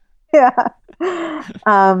 Yeah.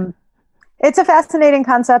 It's a fascinating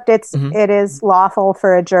concept. Mhm. It is lawful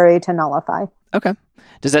for a jury to nullify. Okay.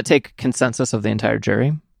 Does that take consensus of the entire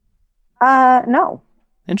jury? No.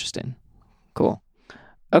 Interesting. Cool.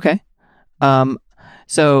 Okay.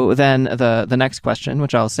 So then the next question,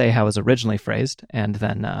 which I'll say how it was originally phrased, and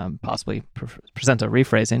then possibly present a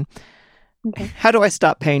rephrasing. Okay. How do I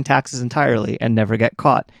stop paying taxes entirely and never get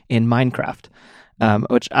caught in Minecraft?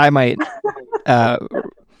 Which I might.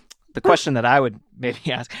 The question that I would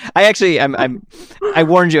maybe ask. I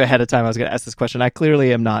warned you ahead of time I was going to ask this question. I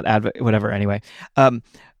clearly am not whatever. Anyway, I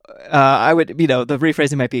would. The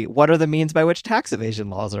rephrasing might be, what are the means by which tax evasion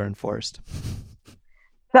laws are enforced?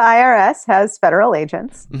 The IRS has federal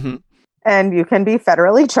agents, Mm-hmm. and you can be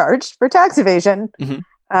federally charged for tax evasion.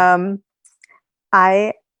 Mm-hmm.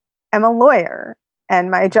 I am a lawyer, and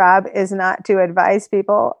my job is not to advise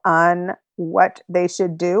people on what they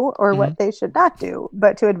should do or what they should not do,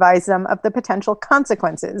 but to advise them of the potential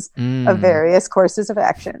consequences of various courses of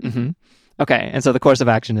action. Mm-hmm. Okay, and so the course of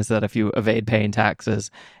action is that if you evade paying taxes,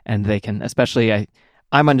 and they can, especially,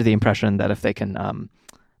 I'm under the impression that if they can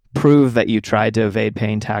prove that you tried to evade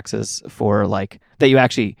paying taxes for that you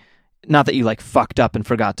actually, not that you fucked up and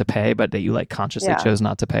forgot to pay, but that you consciously chose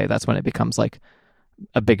not to pay, that's when it becomes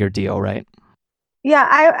a bigger deal, right? Yeah,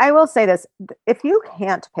 I will say this. If you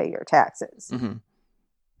can't pay your taxes Mm-hmm.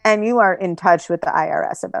 and you are in touch with the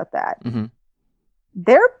IRS about that, Mm-hmm.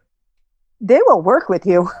 they will work with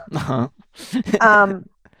you. Uh-huh.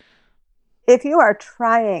 If you are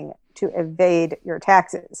trying to evade your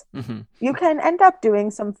taxes, Mm-hmm. you can end up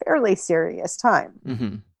doing some fairly serious time.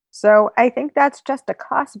 Mm-hmm. So I think that's just a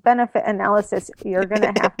cost-benefit analysis you're going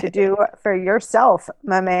to have to do for yourself,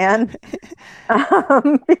 my man.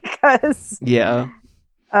 Because, Yeah.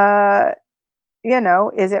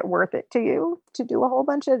 is it worth it to you to do a whole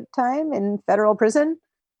bunch of time in federal prison?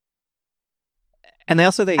 And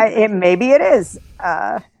Maybe it is.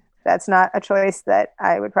 That's not a choice that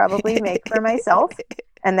I would probably make for myself.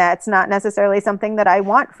 And that's not necessarily something that I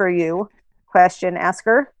want for you, question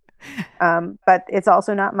asker. But it's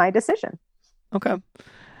also not my decision. Okay.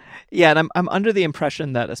 Yeah, and I'm under the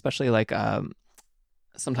impression that especially like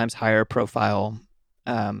sometimes higher profile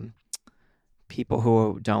people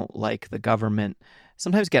who don't like the government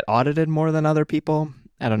sometimes get audited more than other people.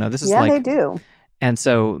 I don't know. This is Yeah, like they do. And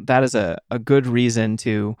so that is a good reason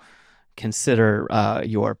to consider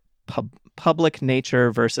your public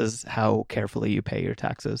nature versus how carefully you pay your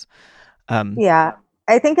taxes. Yeah,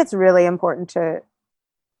 I think it's really important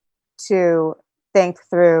to think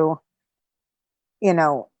through,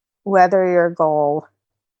 whether your goal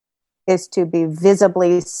is to be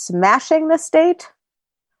visibly smashing the state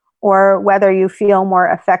or whether you feel more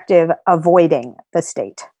effective avoiding the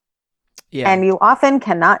state. Yeah. And you often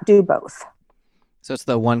cannot do both. So it's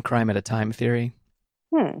the one crime at a time theory.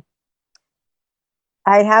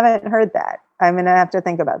 I haven't heard that. I'm going to have to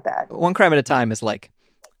think about that. One crime at a time is like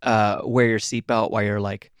wear your seatbelt while you're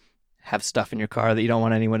like have stuff in your car that you don't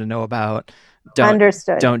want anyone to know about.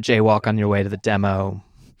 Understood. Don't jaywalk on your way to the demo.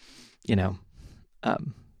 Yeah,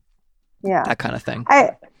 that kind of thing.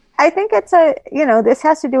 I think it's this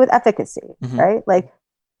has to do with efficacy, right? Like,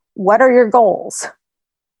 what are your goals?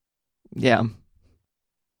 Yeah.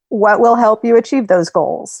 What will help you achieve those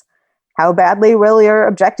goals? How badly will your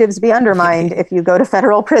objectives be undermined if you go to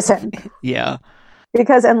federal prison? Yeah.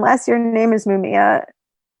 Because unless your name is Mumia,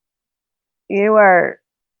 you are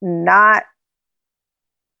not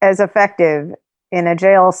as effective in a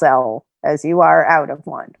jail cell as you are out of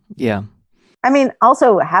one. Yeah. I mean,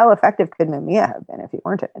 also, how effective could Mumia have been if you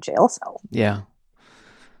weren't in a jail cell? Yeah.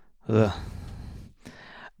 Ugh.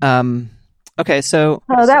 Okay, so...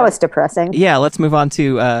 Oh, that was depressing. Yeah, let's move on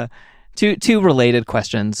to two related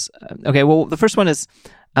questions. Okay, well, the first one is,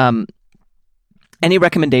 any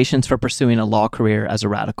recommendations for pursuing a law career as a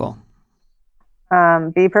radical?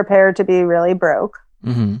 Be prepared to be really broke.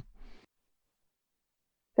 Mm-hmm.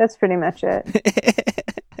 That's pretty much it.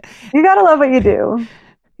 You got to love what you do.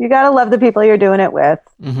 You got to love the people you're doing it with.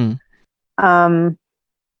 Mm-hmm.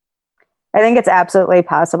 I think it's absolutely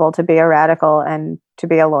possible to be a radical and to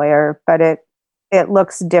be a lawyer, but it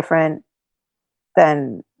looks different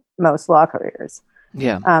than most law careers.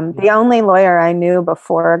 Yeah. The only lawyer I knew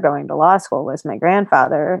before going to law school was my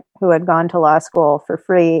grandfather, who had gone to law school for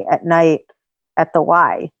free at night at the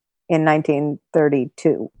Y in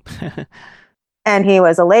 1932. And he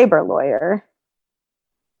was a labor lawyer.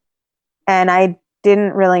 And I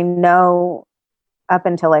didn't really know up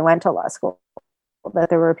until I went to law school that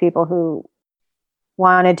there were people who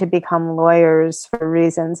wanted to become lawyers for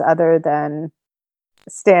reasons other than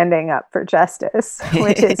standing up for justice,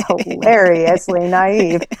 which is hilariously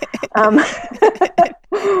naive.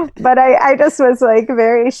 But I just was like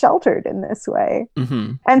very sheltered in this way.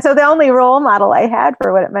 Mm-hmm. And so the only role model I had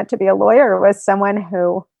for what it meant to be a lawyer was someone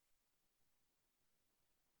who,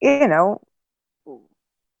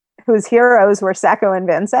 whose heroes were Sacco and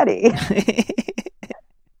Vanzetti.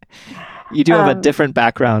 You do have a different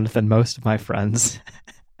background than most of my friends.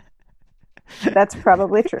 That's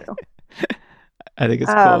probably true. I think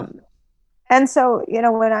it's cool. And so,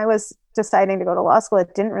 when I was deciding to go to law school,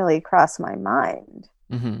 it didn't really cross my mind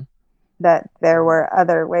that there were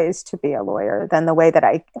other ways to be a lawyer than the way that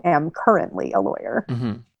I am currently a lawyer.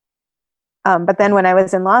 Mm-hmm. But then when I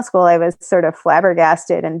was in law school, I was sort of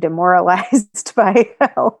flabbergasted and demoralized by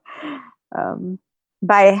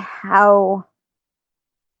how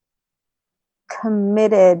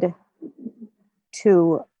committed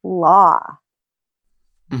to law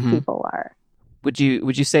people are. Would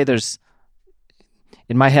you say there's,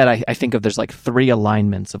 in my head, I think of there's like 3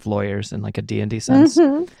 alignments of lawyers in like a D&D sense.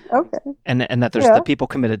 Okay. And that there's the people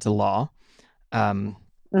committed to law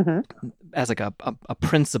as like a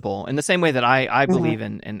principle. In the same way that I believe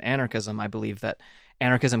in anarchism, I believe that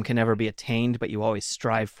anarchism can never be attained, but you always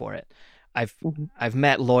strive for it. I've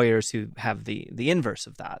met lawyers who have the inverse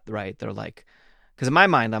of that, right? They're like, because in my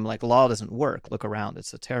mind, I'm like, law doesn't work. Look around.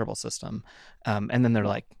 It's a terrible system. And then they're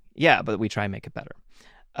like, yeah, but we try and make it better.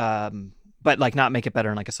 But like not make it better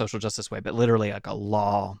in like a social justice way, but literally like a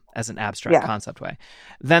law as an abstract concept way.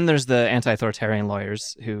 Then there's the anti-authoritarian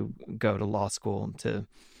lawyers who go to law school to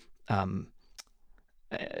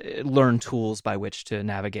learn tools by which to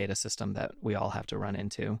navigate a system that we all have to run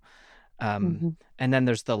into. And then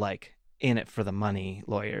there's the like in it for the money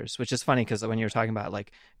lawyers, which is funny because when you're talking about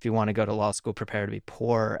like if you want to go to law school, prepare to be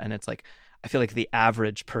poor, and it's like I feel like the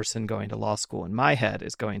average person going to law school in my head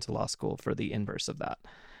is going to law school for the inverse of that.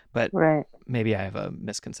 But maybe I have a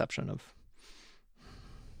misconception of.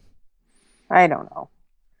 I don't know.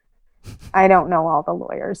 I don't know all the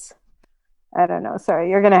lawyers. I don't know. Sorry,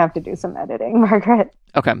 you're going to have to do some editing, Margaret.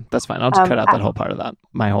 Okay, that's fine. I'll just cut out that whole part of that.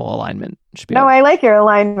 My whole alignment should be. No, I like your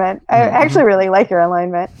alignment. I actually really like your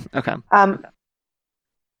alignment. Okay.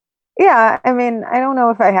 Yeah, I mean, I don't know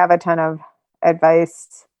if I have a ton of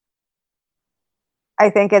advice. I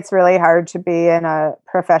think it's really hard to be in a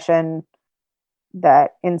profession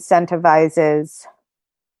that incentivizes,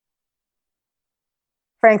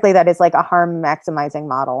 frankly, that is like a harm maximizing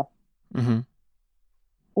model, Mm-hmm.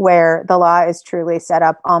 where the law is truly set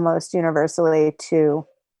up almost universally to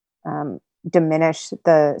diminish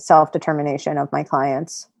the self-determination of my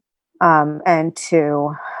clients, and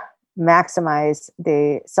to maximize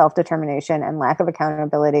the self-determination and lack of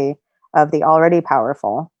accountability of the already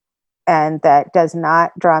powerful, and that does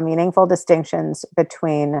not draw meaningful distinctions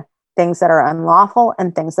between things that are unlawful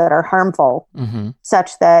and things that are harmful,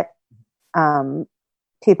 such that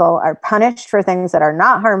people are punished for things that are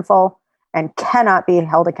not harmful and cannot be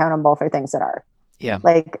held accountable for things that are. Yeah.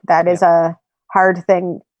 Like that is a hard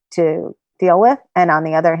thing to deal with. And on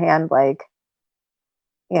the other hand, like,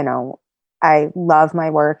 you know, I love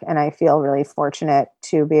my work and I feel really fortunate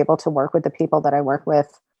to be able to work with the people that I work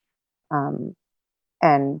with, and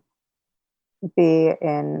be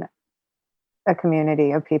in a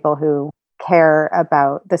community of people who care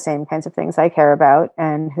about the same kinds of things I care about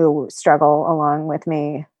and who struggle along with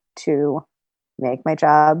me to make my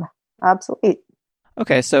job obsolete.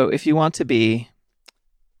 Okay, so if you want to be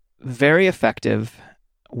very effective,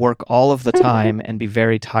 work all of the time, and be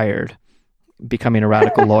very tired, becoming a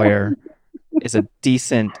radical lawyer is a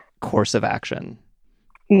decent course of action.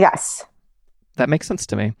 Yes. That makes sense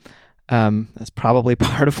to me. That's probably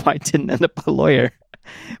part of why I didn't end up a lawyer.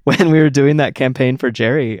 When we were doing that campaign for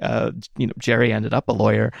Jerry, Jerry ended up a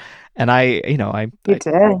lawyer, and I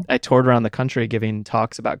toured around the country giving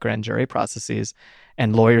talks about grand jury processes,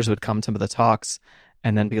 and lawyers would come to the talks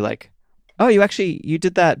and then be like, "Oh, you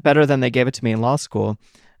did that better than they gave it to me in law school."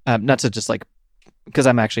 Not to just like, because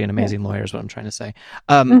I'm actually an amazing lawyer is what I'm trying to say.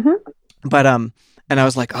 But and I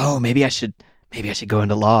was like, "Oh, maybe I should go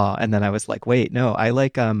into law." And then I was like, "Wait, no, I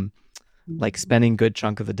like spending good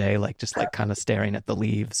chunk of the day like just like kind of staring at the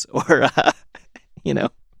leaves or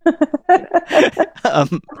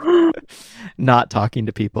not talking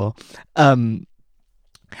to people."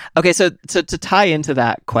 Okay, so to tie into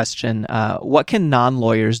that question, what can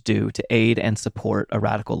non-lawyers do to aid and support a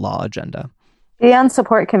radical law agenda? Be on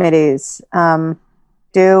support committees,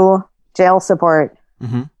 do jail support,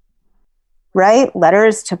 write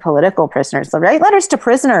letters to political prisoners, write letters to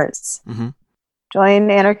prisoners. Join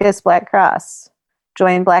Anarchist Black Cross.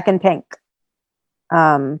 Join Black and Pink.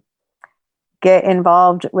 Get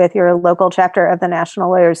involved with your local chapter of the National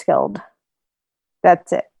Lawyers Guild.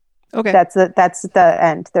 That's it. Okay. That's the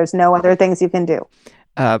end. There's no other things you can do.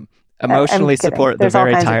 Emotionally support the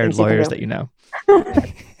very tired lawyers that you know.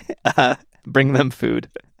 Bring them food.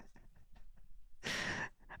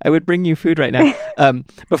 I would bring you food right now.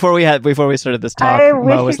 Before we started this talk,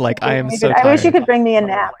 Mo was like, "I am so tired." I wish you could bring me a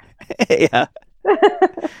nap. Yeah.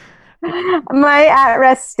 My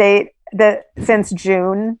at-rest state since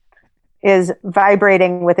June is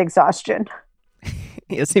vibrating with exhaustion.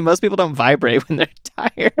 You see, most people don't vibrate when they're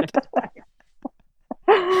tired.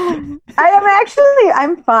 I'm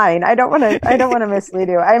fine. I don't want to mislead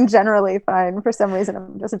you. I'm generally fine. For some reason,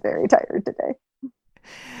 I'm just very tired today.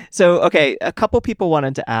 So, okay, a couple people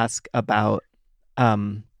wanted to ask about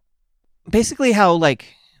basically how,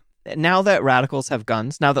 like, now that radicals have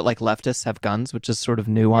guns, now that like leftists have guns, which is sort of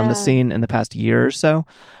new on the scene in the past year or so.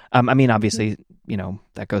 I mean, obviously,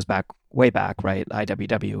 that goes way back, right?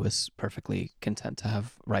 IWW was perfectly content to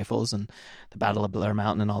have rifles and the Battle of Blair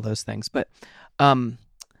Mountain and all those things. But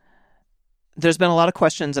there's been a lot of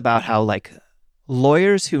questions about how like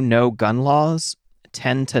lawyers who know gun laws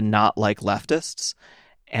tend to not like leftists,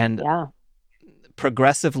 and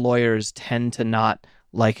progressive lawyers tend to not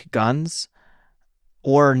like guns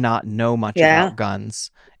or not know much about guns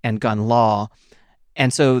and gun law.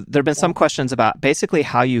 And so there have been some questions about basically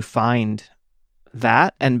how you find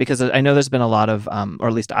that. And because I know there's been a lot of, or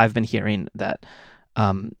at least I've been hearing that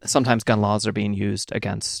sometimes gun laws are being used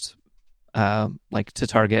against, like to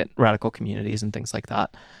target radical communities and things like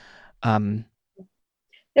that.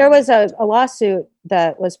 There was a lawsuit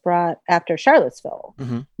that was brought after Charlottesville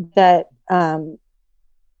that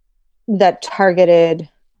targeted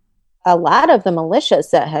a lot of the militias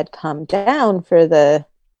that had come down for that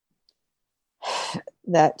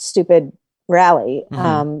stupid rally.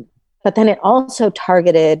 But then it also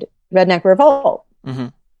targeted Redneck Revolt.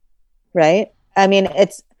 Right? I mean,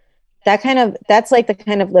 that's like the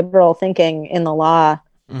kind of liberal thinking in the law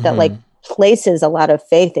that like places a lot of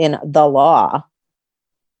faith in the law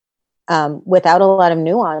without a lot of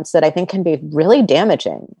nuance that I think can be really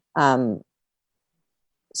damaging.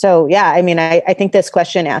 So yeah, I mean, I think this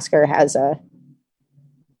question asker has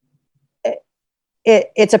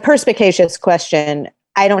it's a perspicacious question.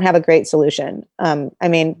 I don't have a great solution. I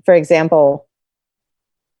mean, for example,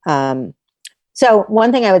 so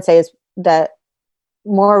one thing I would say is that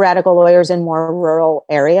more radical lawyers in more rural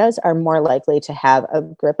areas are more likely to have a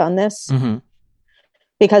grip on this,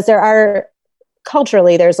 because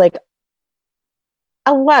culturally, there's like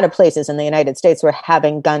a lot of places in the United States where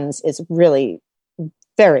having guns is really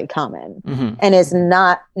very common and is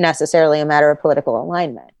not necessarily a matter of political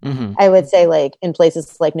alignment. I would say like in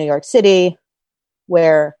places like New York City,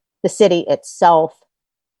 where the city itself,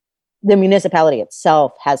 the municipality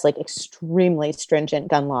itself has like extremely stringent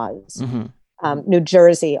gun laws. New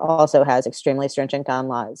Jersey also has extremely stringent gun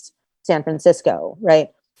laws. San Francisco, right?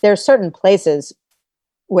 There are certain places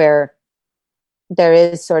where there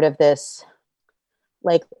is sort of this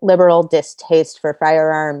like liberal distaste for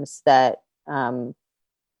firearms that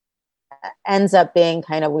ends up being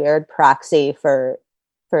kind of weird proxy for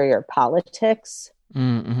your politics.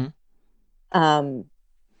 So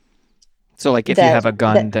like if you have a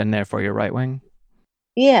gun, then therefore you're right wing.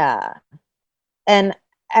 Yeah. And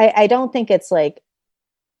I don't think it's a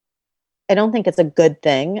good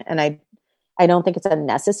thing. And I don't think it's a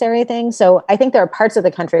necessary thing. So I think there are parts of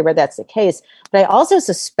the country where that's the case. But I also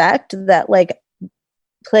suspect that like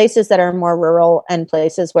places that are more rural and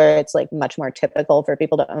places where it's like much more typical for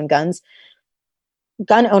people to own guns,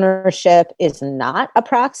 gun ownership is not a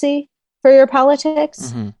proxy for your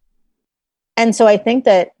politics. And so I think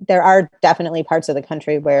that there are definitely parts of the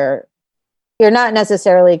country where you're not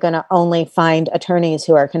necessarily going to only find attorneys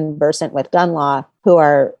who are conversant with gun law who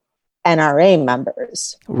are NRA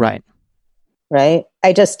members. Right. Right.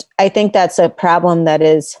 I think that's a problem that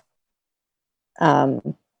is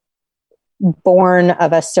born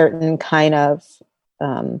of a certain kind of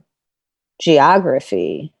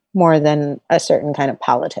geography more than a certain kind of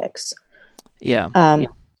politics. Yeah.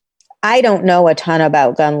 I don't know a ton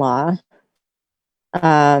about gun law.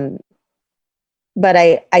 But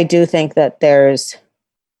I do think that there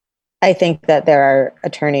are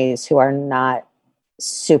attorneys who are not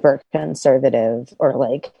super conservative or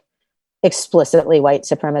like explicitly white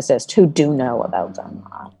supremacist who do know about gun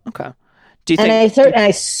law. Okay. Do you think? And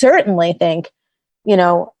I certainly think,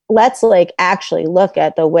 let's like actually look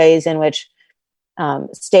at the ways in which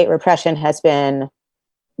state repression has been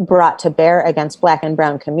brought to bear against Black and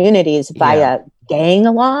brown communities via gang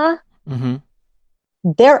law.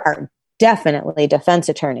 There are definitely defense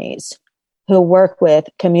attorneys who work with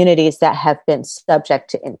communities that have been subject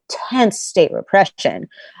to intense state repression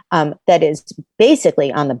that is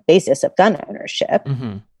basically on the basis of gun ownership,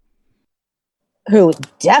 who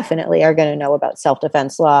definitely are going to know about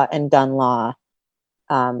self-defense law and gun law,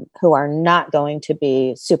 who are not going to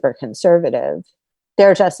be super conservative.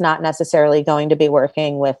 They're just not necessarily going to be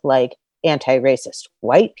working with like anti-racist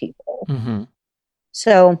white people.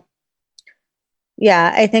 So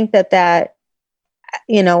yeah, I think that,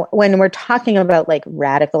 when we're talking about like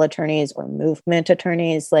radical attorneys or movement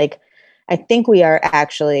attorneys, like I think we are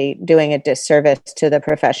actually doing a disservice to the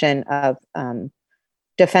profession of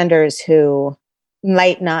defenders who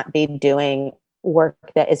might not be doing work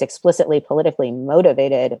that is explicitly politically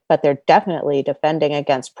motivated, but they're definitely defending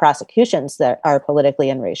against prosecutions that are politically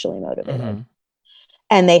and racially motivated.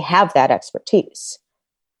 And they have that expertise.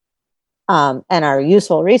 And are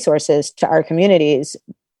useful resources to our communities,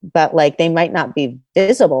 but like they might not be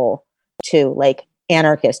visible to like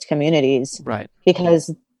anarchist communities, right?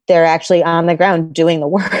 Because they're actually on the ground doing the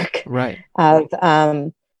work, right? Of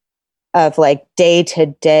like day to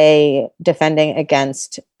day defending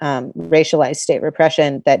against racialized state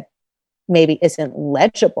repression that maybe isn't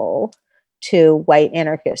legible to white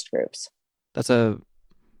anarchist groups. That's a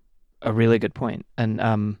really good point. And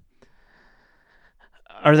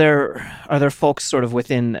Are there folks sort of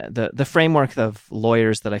within the framework of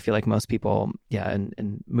lawyers that I feel like most people,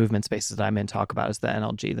 in movement spaces that I'm in talk about is the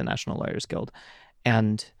NLG, the National Lawyers Guild.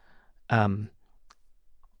 And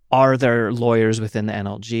are there lawyers within the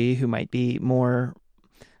NLG who might be more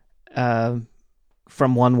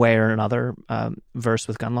from one way or another versed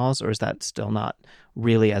with gun laws, or is that still not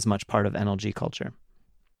really as much part of NLG culture?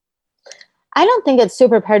 I don't think it's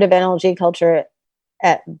super part of NLG culture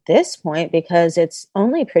at this point, because it's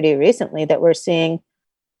only pretty recently that we're seeing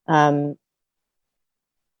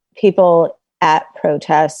people at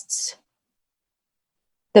protests,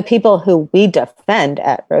 the people who we defend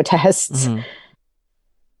at protests,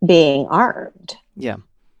 being armed. Yeah.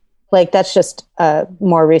 Like that's just a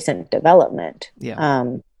more recent development. Yeah.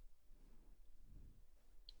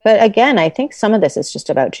 But again, I think some of this is just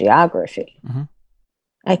about geography.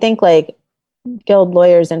 I think like guild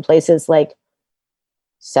lawyers in places like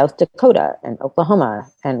South Dakota and Oklahoma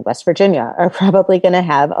and West Virginia are probably going to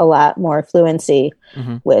have a lot more fluency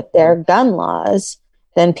with their gun laws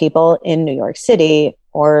than people in New York City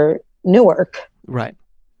or Newark. Right.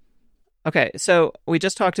 Okay, so we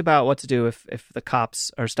just talked about what to do if the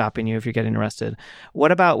cops are stopping you, if you're getting arrested.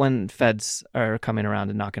 What about when feds are coming around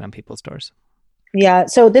and knocking on people's doors? Yeah,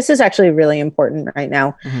 so this is actually really important right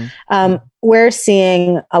now. We're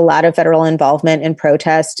seeing a lot of federal involvement in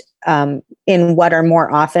protest in what are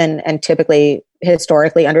more often and typically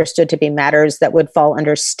historically understood to be matters that would fall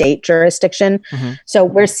under state jurisdiction. So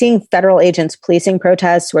we're seeing federal agents policing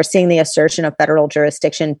protests. We're seeing the assertion of federal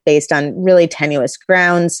jurisdiction based on really tenuous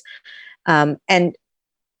grounds. And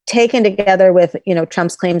taken together with,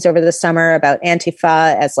 Trump's claims over the summer about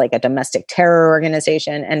Antifa as like a domestic terror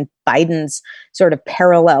organization and Biden's sort of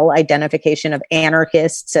parallel identification of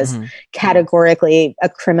anarchists as categorically a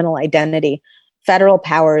criminal identity, federal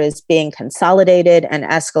power is being consolidated and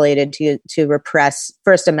escalated to repress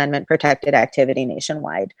First Amendment protected activity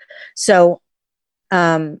nationwide. So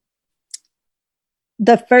the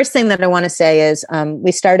first thing that I want to say is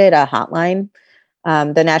we started a hotline.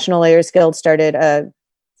 The National Lawyers Guild started a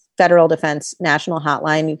Federal Defense National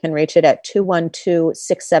Hotline. You can reach it at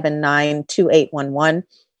 212-679-2811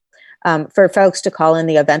 for folks to call in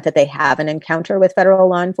the event that they have an encounter with federal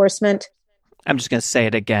law enforcement. I'm just going to say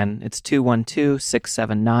it again. It's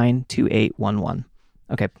 212-679-2811.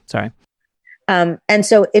 Okay, sorry. And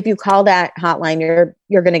so if you call that hotline,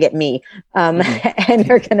 you're going to get me, and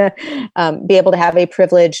you're going to be able to have a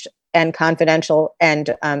privileged and confidential,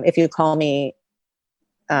 and if you call me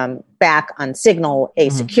back on Signal, a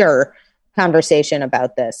secure conversation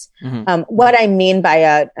about this. What I mean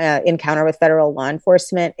by a encounter with federal law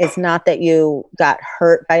enforcement is not that you got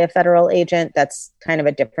hurt by a federal agent. That's kind of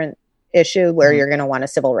a different issue where you're going to want a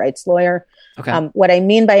civil rights lawyer. Okay. What I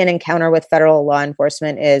mean by an encounter with federal law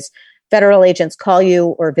enforcement is federal agents call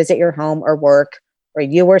you or visit your home or work, or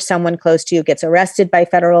you or someone close to you gets arrested by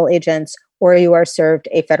federal agents, or you are served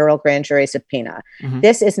a federal grand jury subpoena.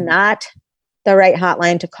 This is not the right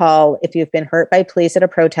hotline to call if you've been hurt by police at a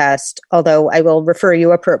protest, although I will refer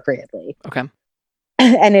you appropriately. Okay.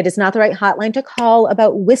 And it is not the right hotline to call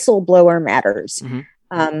about whistleblower matters.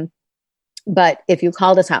 But if you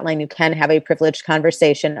call this hotline, you can have a privileged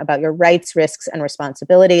conversation about your rights, risks, and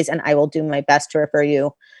responsibilities, and I will do my best to refer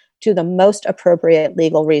you to the most appropriate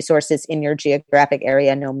legal resources in your geographic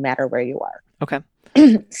area, no matter where you are. Okay.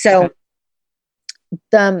 So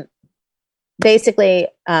basically,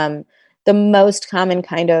 the most common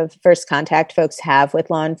kind of first contact folks have with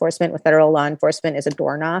law enforcement, with federal law enforcement, is a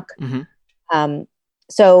door knock.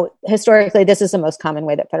 So historically, this is the most common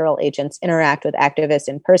way that federal agents interact with activists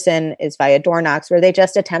in person is via door knocks, where they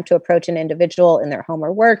just attempt to approach an individual in their home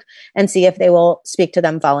or work and see if they will speak to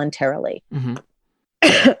them voluntarily.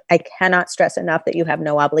 I cannot stress enough that you have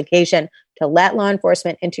no obligation to let law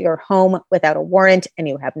enforcement into your home without a warrant, and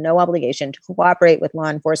you have no obligation to cooperate with law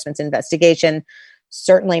enforcement's investigation,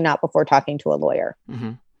 certainly not before talking to a lawyer.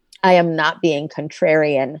 I am not being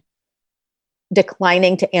contrarian.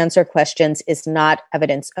 Declining to answer questions is not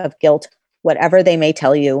evidence of guilt, whatever they may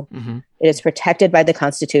tell you. It is protected by the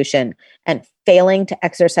Constitution, and failing to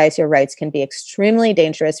exercise your rights can be extremely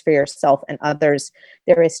dangerous for yourself and others.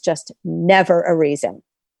 There is just never a reason,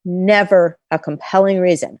 never a compelling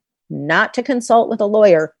reason not to consult with a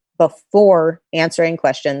lawyer before answering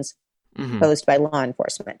questions posed by law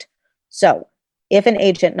enforcement. So if an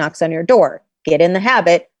agent knocks on your door, get in the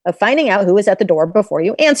habit of finding out who is at the door before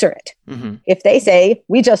you answer it. If they say,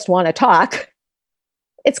 "We just want to talk,"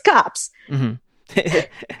 it's cops.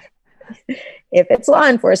 If it's law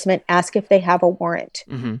enforcement, ask if they have a warrant.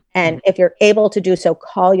 And if you're able to do so,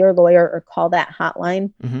 call your lawyer or call that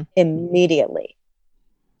hotline immediately.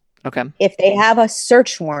 Okay. If they have a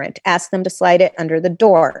search warrant, ask them to slide it under the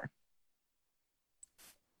door.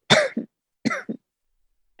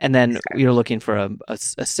 And then you're looking for a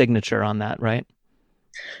signature on that, right?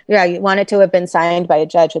 Yeah, you want it to have been signed by a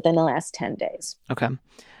judge within the last 10 days. Okay.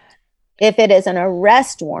 If it is an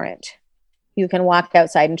arrest warrant, you can walk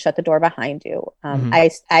outside and shut the door behind you.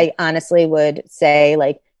 I honestly would say,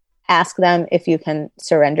 ask them if you can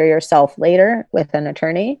surrender yourself later with an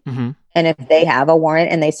attorney. And if they have a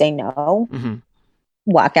warrant and they say no,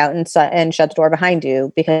 walk out and shut the door behind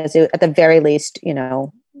you, because at the very least,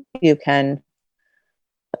 you can,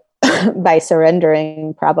 by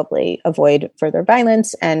surrendering, probably avoid further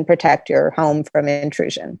violence and protect your home from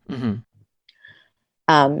intrusion.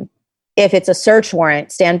 If it's a search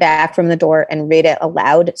warrant, stand back from the door and read it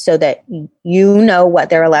aloud so that you know what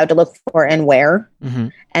they're allowed to look for and where.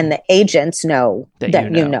 And the agents know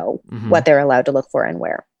that you know what they're allowed to look for and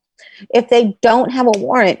where. If they don't have a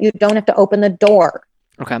warrant, you don't have to open the door.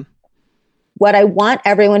 Okay. What I want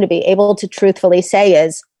everyone to be able to truthfully say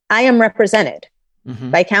is, I am represented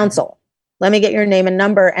by counsel. Let me get your name and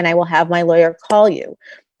number, and I will have my lawyer call you.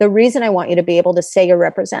 The reason I want you to be able to say you're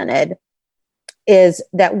represented is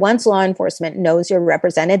that once law enforcement knows you're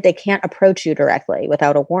represented, they can't approach you directly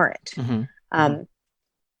without a warrant.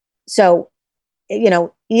 So,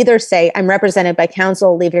 either say, I'm represented by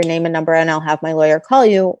counsel, leave your name and number, and I'll have my lawyer call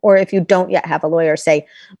you. Or if you don't yet have a lawyer, say,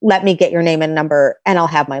 let me get your name and number, and I'll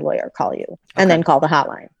have my lawyer call you, and then call the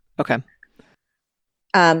hotline. Okay.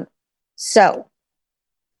 So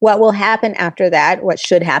what will happen after that, what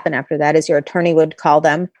should happen after that, is your attorney would call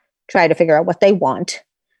them, try to figure out what they want.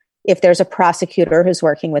 If there's a prosecutor who's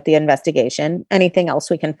working with the investigation, anything else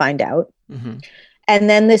we can find out. And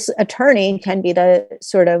then this attorney can be the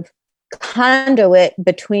sort of conduit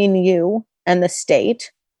between you and the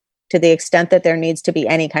state to the extent that there needs to be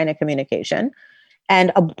any kind of communication,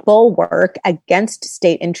 and a bulwark against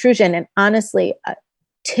state intrusion. And honestly,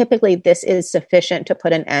 typically this is sufficient to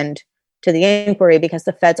put an end to the inquiry, because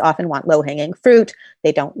the feds often want low-hanging fruit.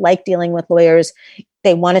 They don't like dealing with lawyers.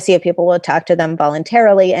 They want to see if people will talk to them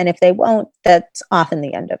voluntarily. And if they won't, that's often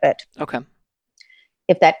the end of it. Okay.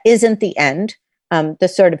 If that isn't the end, the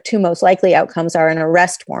sort of two most likely outcomes are an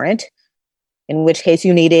arrest warrant, in which case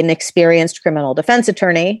you need an experienced criminal defense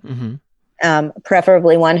attorney,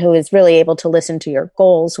 preferably one who is really able to listen to your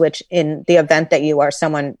goals, which in the event that you are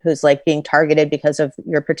someone who's like being targeted because of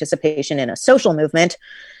your participation in a social movement,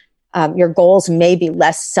 your goals may be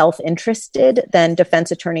less self-interested than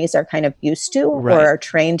defense attorneys are kind of used to or are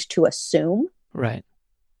trained to assume. Right.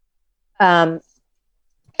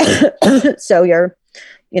 So your,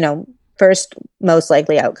 first most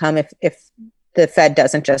likely outcome, if the Fed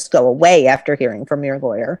doesn't just go away after hearing from your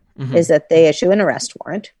lawyer, is that they issue an arrest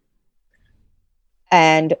warrant.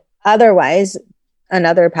 And otherwise,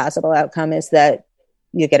 another possible outcome is that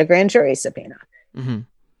you get a grand jury subpoena.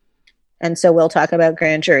 And so we'll talk about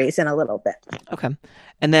grand juries in a little bit. Okay.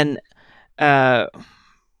 And then, so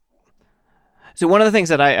one of the things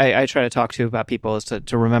that I try to talk to about people is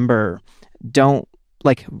to remember, don't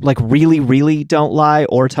like really, really don't lie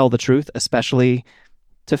or tell the truth, especially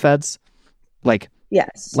to feds.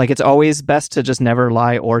 Yes. It's always best to just never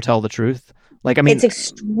lie or tell the truth. It's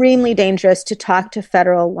extremely dangerous to talk to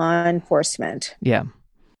federal law enforcement. Yeah.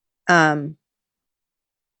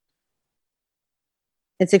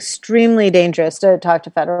 It's extremely dangerous to talk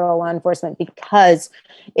to federal law enforcement because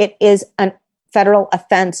it is a federal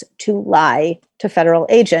offense to lie to federal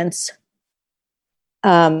agents.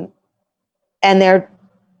 And they're,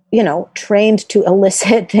 trained to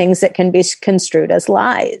elicit things that can be construed as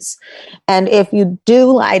lies. And if you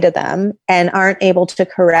do lie to them and aren't able to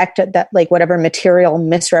correct that, whatever material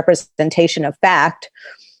misrepresentation of fact,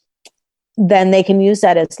 then they can use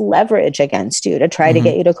that as leverage against you to try to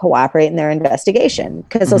get you to cooperate in their investigation.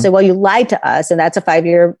 Because they'll say, well, you lied to us, and that's a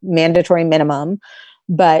 5-year mandatory minimum.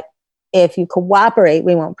 But if you cooperate,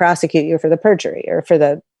 we won't prosecute you for the perjury or for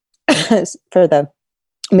the for the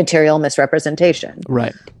material misrepresentation.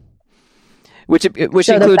 Right. Which so includes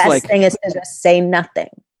the best thing is to just say nothing.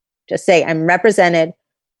 Just say, I'm represented.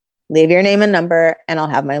 Leave your name and number, and I'll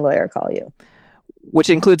have my lawyer call you. Which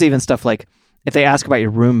includes even stuff like, if they ask about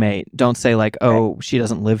your roommate, don't say oh, she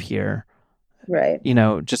doesn't live here. Right.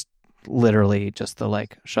 Just literally just the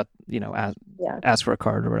ask for a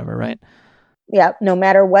card or whatever, right? Yeah. No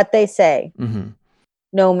matter what they say.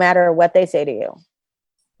 No matter what they say to you.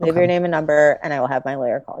 Leave your name and number, and I will have my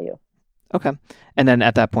lawyer call you. Okay. And then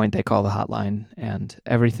at that point, they call the hotline, and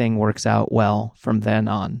everything works out well from then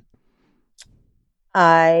on.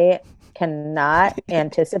 I cannot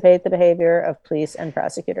anticipate the behavior of police and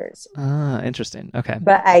prosecutors. Interesting. Okay.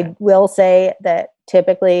 But I will say that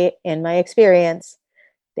typically, in my experience,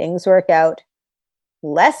 things work out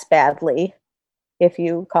less badly if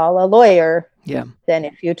you call a lawyer than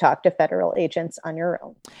if you talk to federal agents on your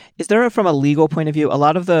own. Is there, from a legal point of view, a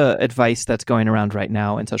lot of the advice that's going around right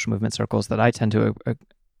now in social movement circles that I tend to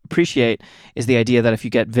appreciate is the idea that if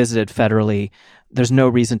you get visited federally, there's no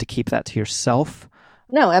reason to keep that to yourself.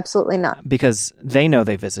 No, absolutely not. Because they know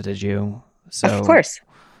they visited you. So, of course.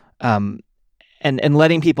 And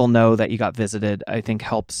letting people know that you got visited, I think,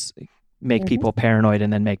 helps make people paranoid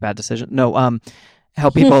and then make bad decisions.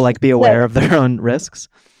 Help people be aware of their own risks.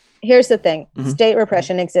 Here's the thing. State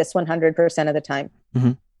repression exists 100% of the time.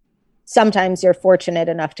 Sometimes you're fortunate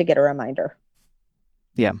enough to get a reminder.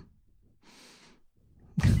 Yeah.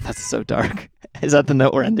 That's so dark. Is that the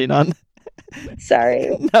note we're ending on?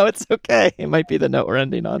 Sorry. No, it's okay. It might be the note we're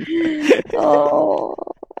ending on. Oh,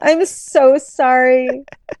 I'm so sorry.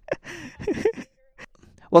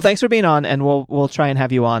 Well, thanks for being on, and we'll try and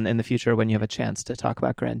have you on in the future when you have a chance to talk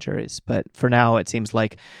about grand juries. But for now, it seems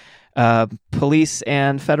like police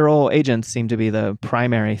and federal agents seem to be the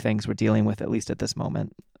primary things we're dealing with, at least at this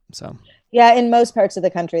moment. So yeah, in most parts of the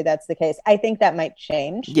country, that's the case. I think that might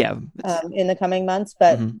change. Yeah, in the coming months,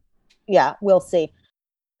 but yeah, we'll see.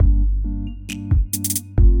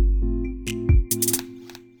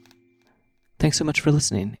 Thanks so much for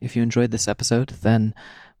listening. If you enjoyed this episode, then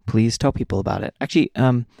please tell people about it. Actually,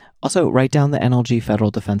 also write down the NLG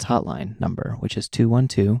Federal Defense Hotline number, which is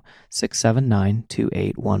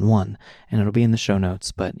 212-679-2811. And it'll be in the show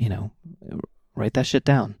notes, but, write that shit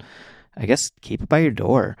down. I guess keep it by your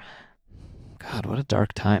door. God, what a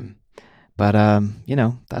dark time. But,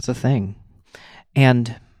 that's a thing.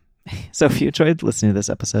 And so if you enjoyed listening to this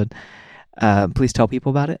episode, please tell people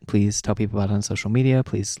about it. Please tell people about it on social media.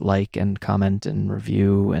 Please like and comment and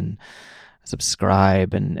review and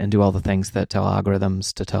subscribe and do all the things that tell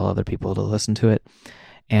algorithms to tell other people to listen to it.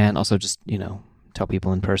 And also just, tell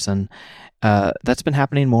people in person. That's been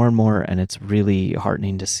happening more and more, and it's really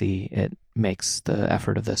heartening to see. It makes the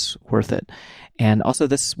effort of this worth it. And also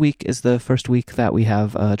this week is the first week that we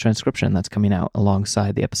have a transcription that's coming out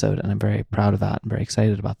alongside the episode, and I'm very proud of that. I'm very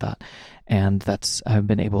excited about that. And I've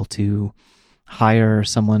been able to hire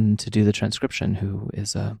someone to do the transcription who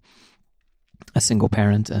is a single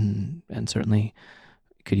parent and certainly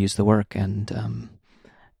could use the work, and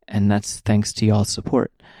that's thanks to y'all's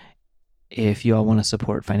support. If you all want to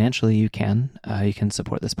support financially, you can. You can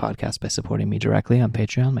support this podcast by supporting me directly on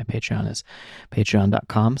Patreon. My Patreon is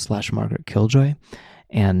patreon.com/Margaret Killjoy.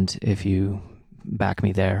 And if you back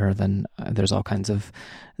me there, then there's all kinds of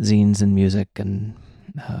zines and music and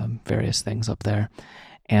various things up there.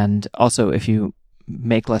 And also, if you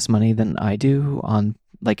make less money than I do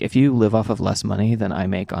if you live off of less money than I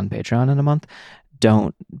make on Patreon in a month,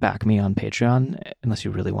 don't back me on Patreon unless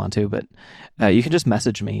you really want to, but you can just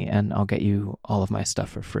message me and I'll get you all of my stuff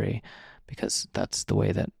for free, because that's the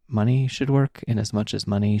way that money should work, in as much as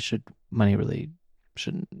money really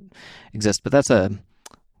shouldn't exist. But that's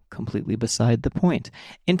completely beside the point.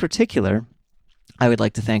 In particular, I would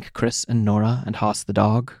like to thank Chris and Nora and Haas the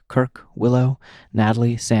dog, Kirk, Willow,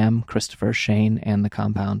 Natalie, Sam, Christopher, Shane, and the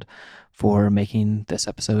Compound for making this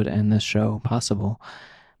episode and this show possible.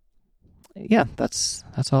 Yeah, that's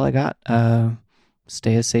all I got.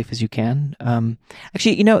 Stay as safe as you can.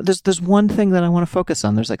 Actually, there's one thing that I want to focus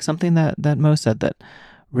on. There's something that Mo said that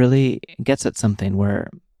really gets at something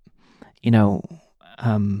where,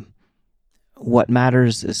 what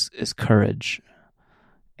matters is courage.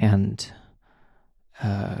 And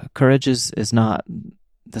courage is not,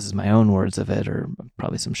 this is my own words of it, or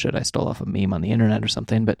probably some shit I stole off a meme on the internet or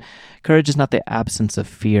something, but courage is not the absence of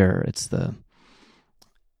fear. It's the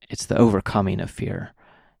overcoming of fear.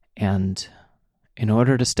 And in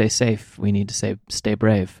order to stay safe, we need to stay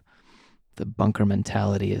brave. The bunker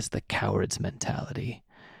mentality is the coward's mentality.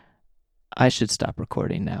 I should stop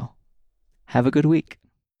recording now. Have a good week.